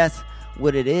 Because that's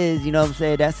what it is, you know what I'm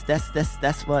saying? This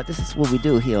is what we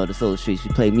do here on the Soul Streets.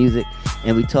 We play music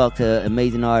and we talk to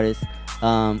amazing artists,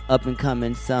 up and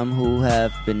coming, some who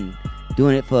have been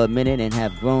doing it for a minute and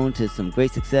have grown to some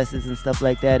great successes and stuff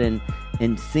like that, and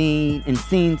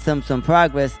seen some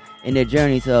progress in their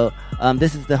journey. So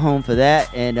this is the home for that,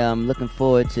 and I'm looking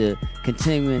forward to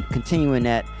continuing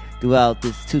that throughout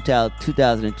this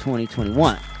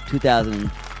 2021.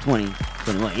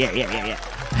 Yeah.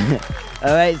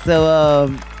 All right,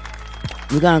 so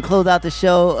we're gonna close out the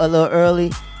show a little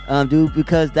early,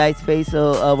 because Dice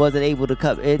Peso wasn't able to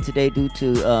come in today due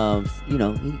to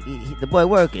the boy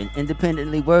working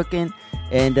independently,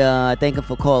 and I thank him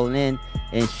for calling in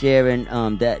and sharing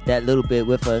that little bit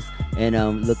with us, and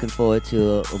looking forward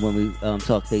to when we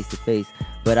talk face to face.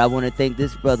 But I want to thank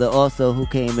this brother also who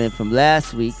came in from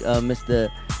last week, Mr.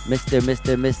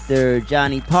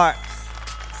 Johnny Parks,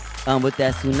 with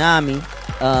that tsunami.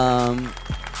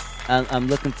 I'm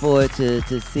looking forward to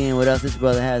seeing what else this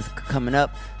brother has coming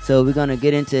up. So we're gonna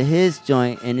get into his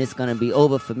joint, and it's gonna be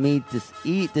over for me to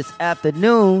eat this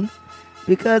afternoon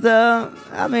because I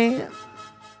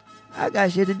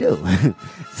got shit to do.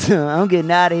 So I'm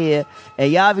getting out of here,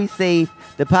 and y'all be safe.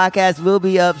 The podcast will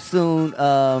be up soon.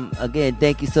 Again,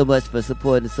 thank you so much for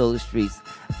supporting the Solar Streets.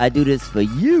 I do this for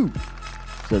you,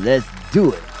 so let's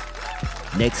do it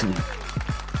next week.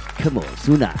 Come on,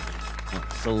 Tsunami on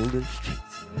Solar Streets.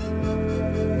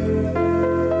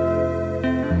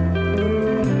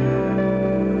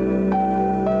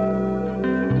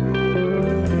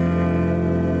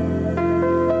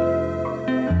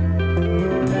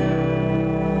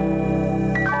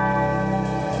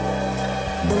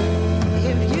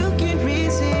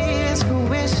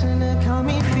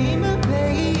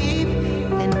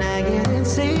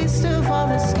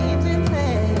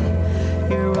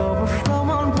 You're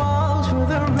overflowing walls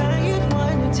with a riot,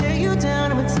 wanting to tear you down.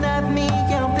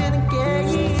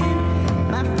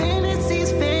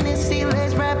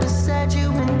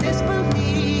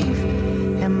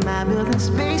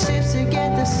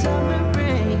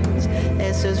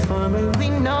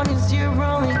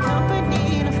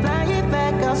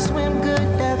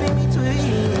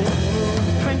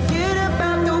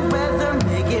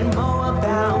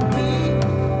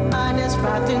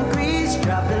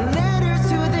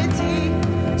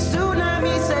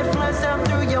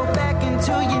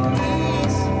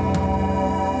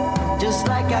 just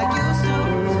like I used to.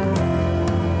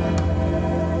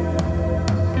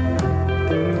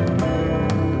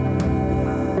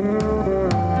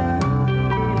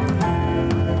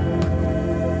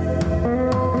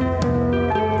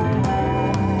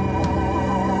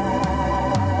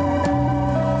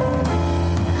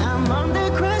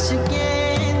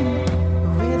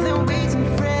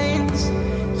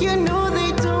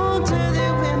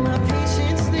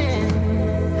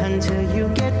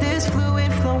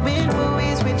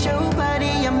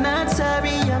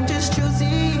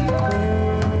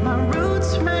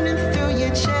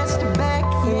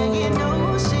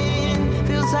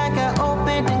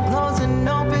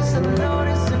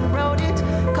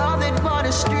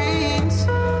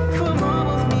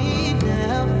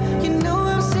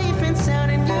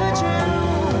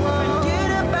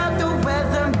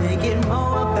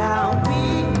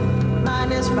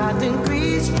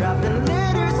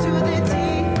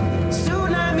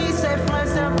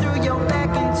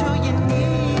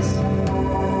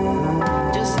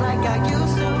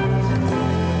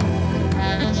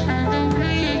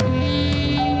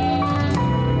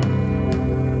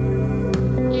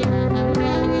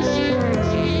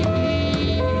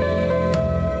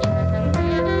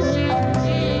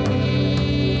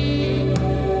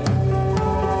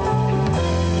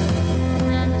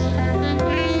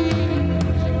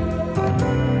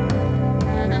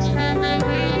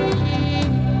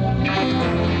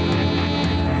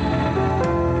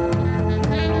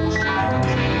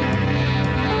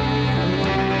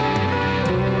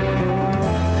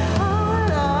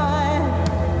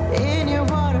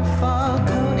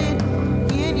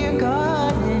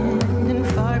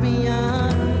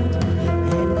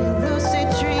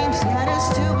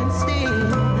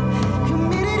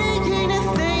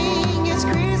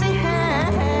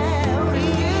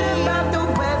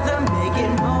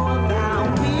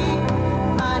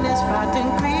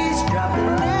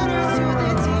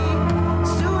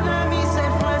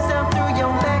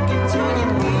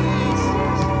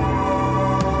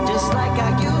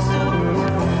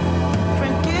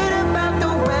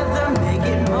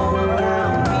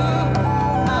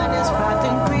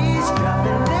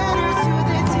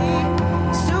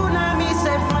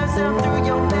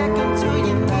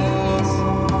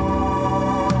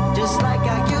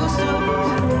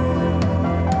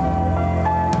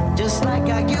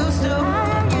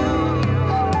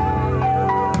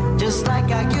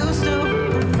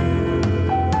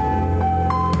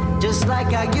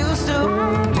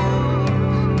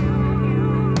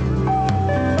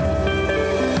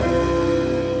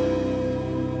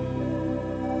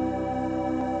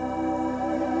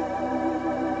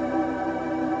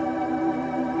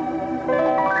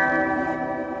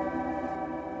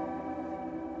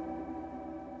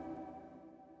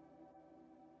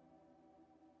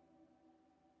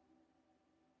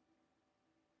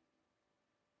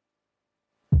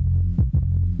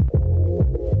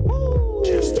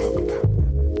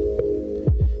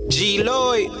 G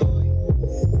Lloyd,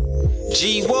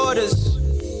 G Waters,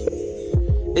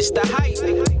 it's the hype.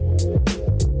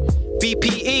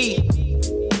 BPE,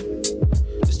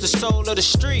 it's the soul of the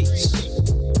streets.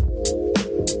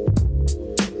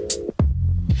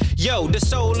 Yo, the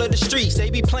soul of the streets,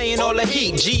 they be playing all the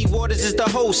heat. G Waters is the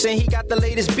host and he got the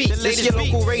latest beats. This your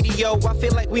local radio, I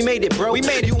feel like we made it, bro. We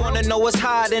made it. You wanna know what's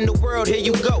hot in the world, here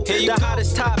you go. The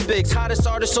hottest topics, hottest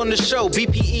artists on the show.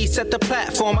 BPE set the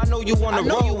platform, I know you wanna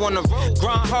roll.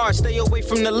 Grind hard, stay away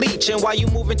from the leech. And while you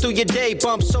moving through your day,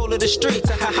 bump soul of the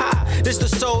streets. This the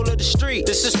soul of the street.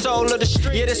 This the soul of the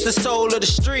street. Yeah, this the soul of the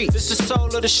street. This the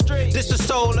soul of the street. This the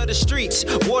soul of the streets.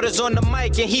 Waters on the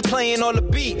mic and he playing all the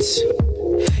beats.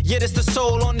 Yeah, this the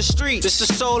soul on the street. This the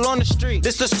soul on the street.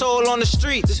 This the soul on the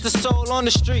street. This the soul on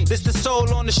the street. This the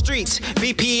soul on the streets.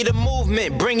 BP the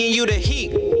movement, bringing you the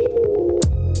heat.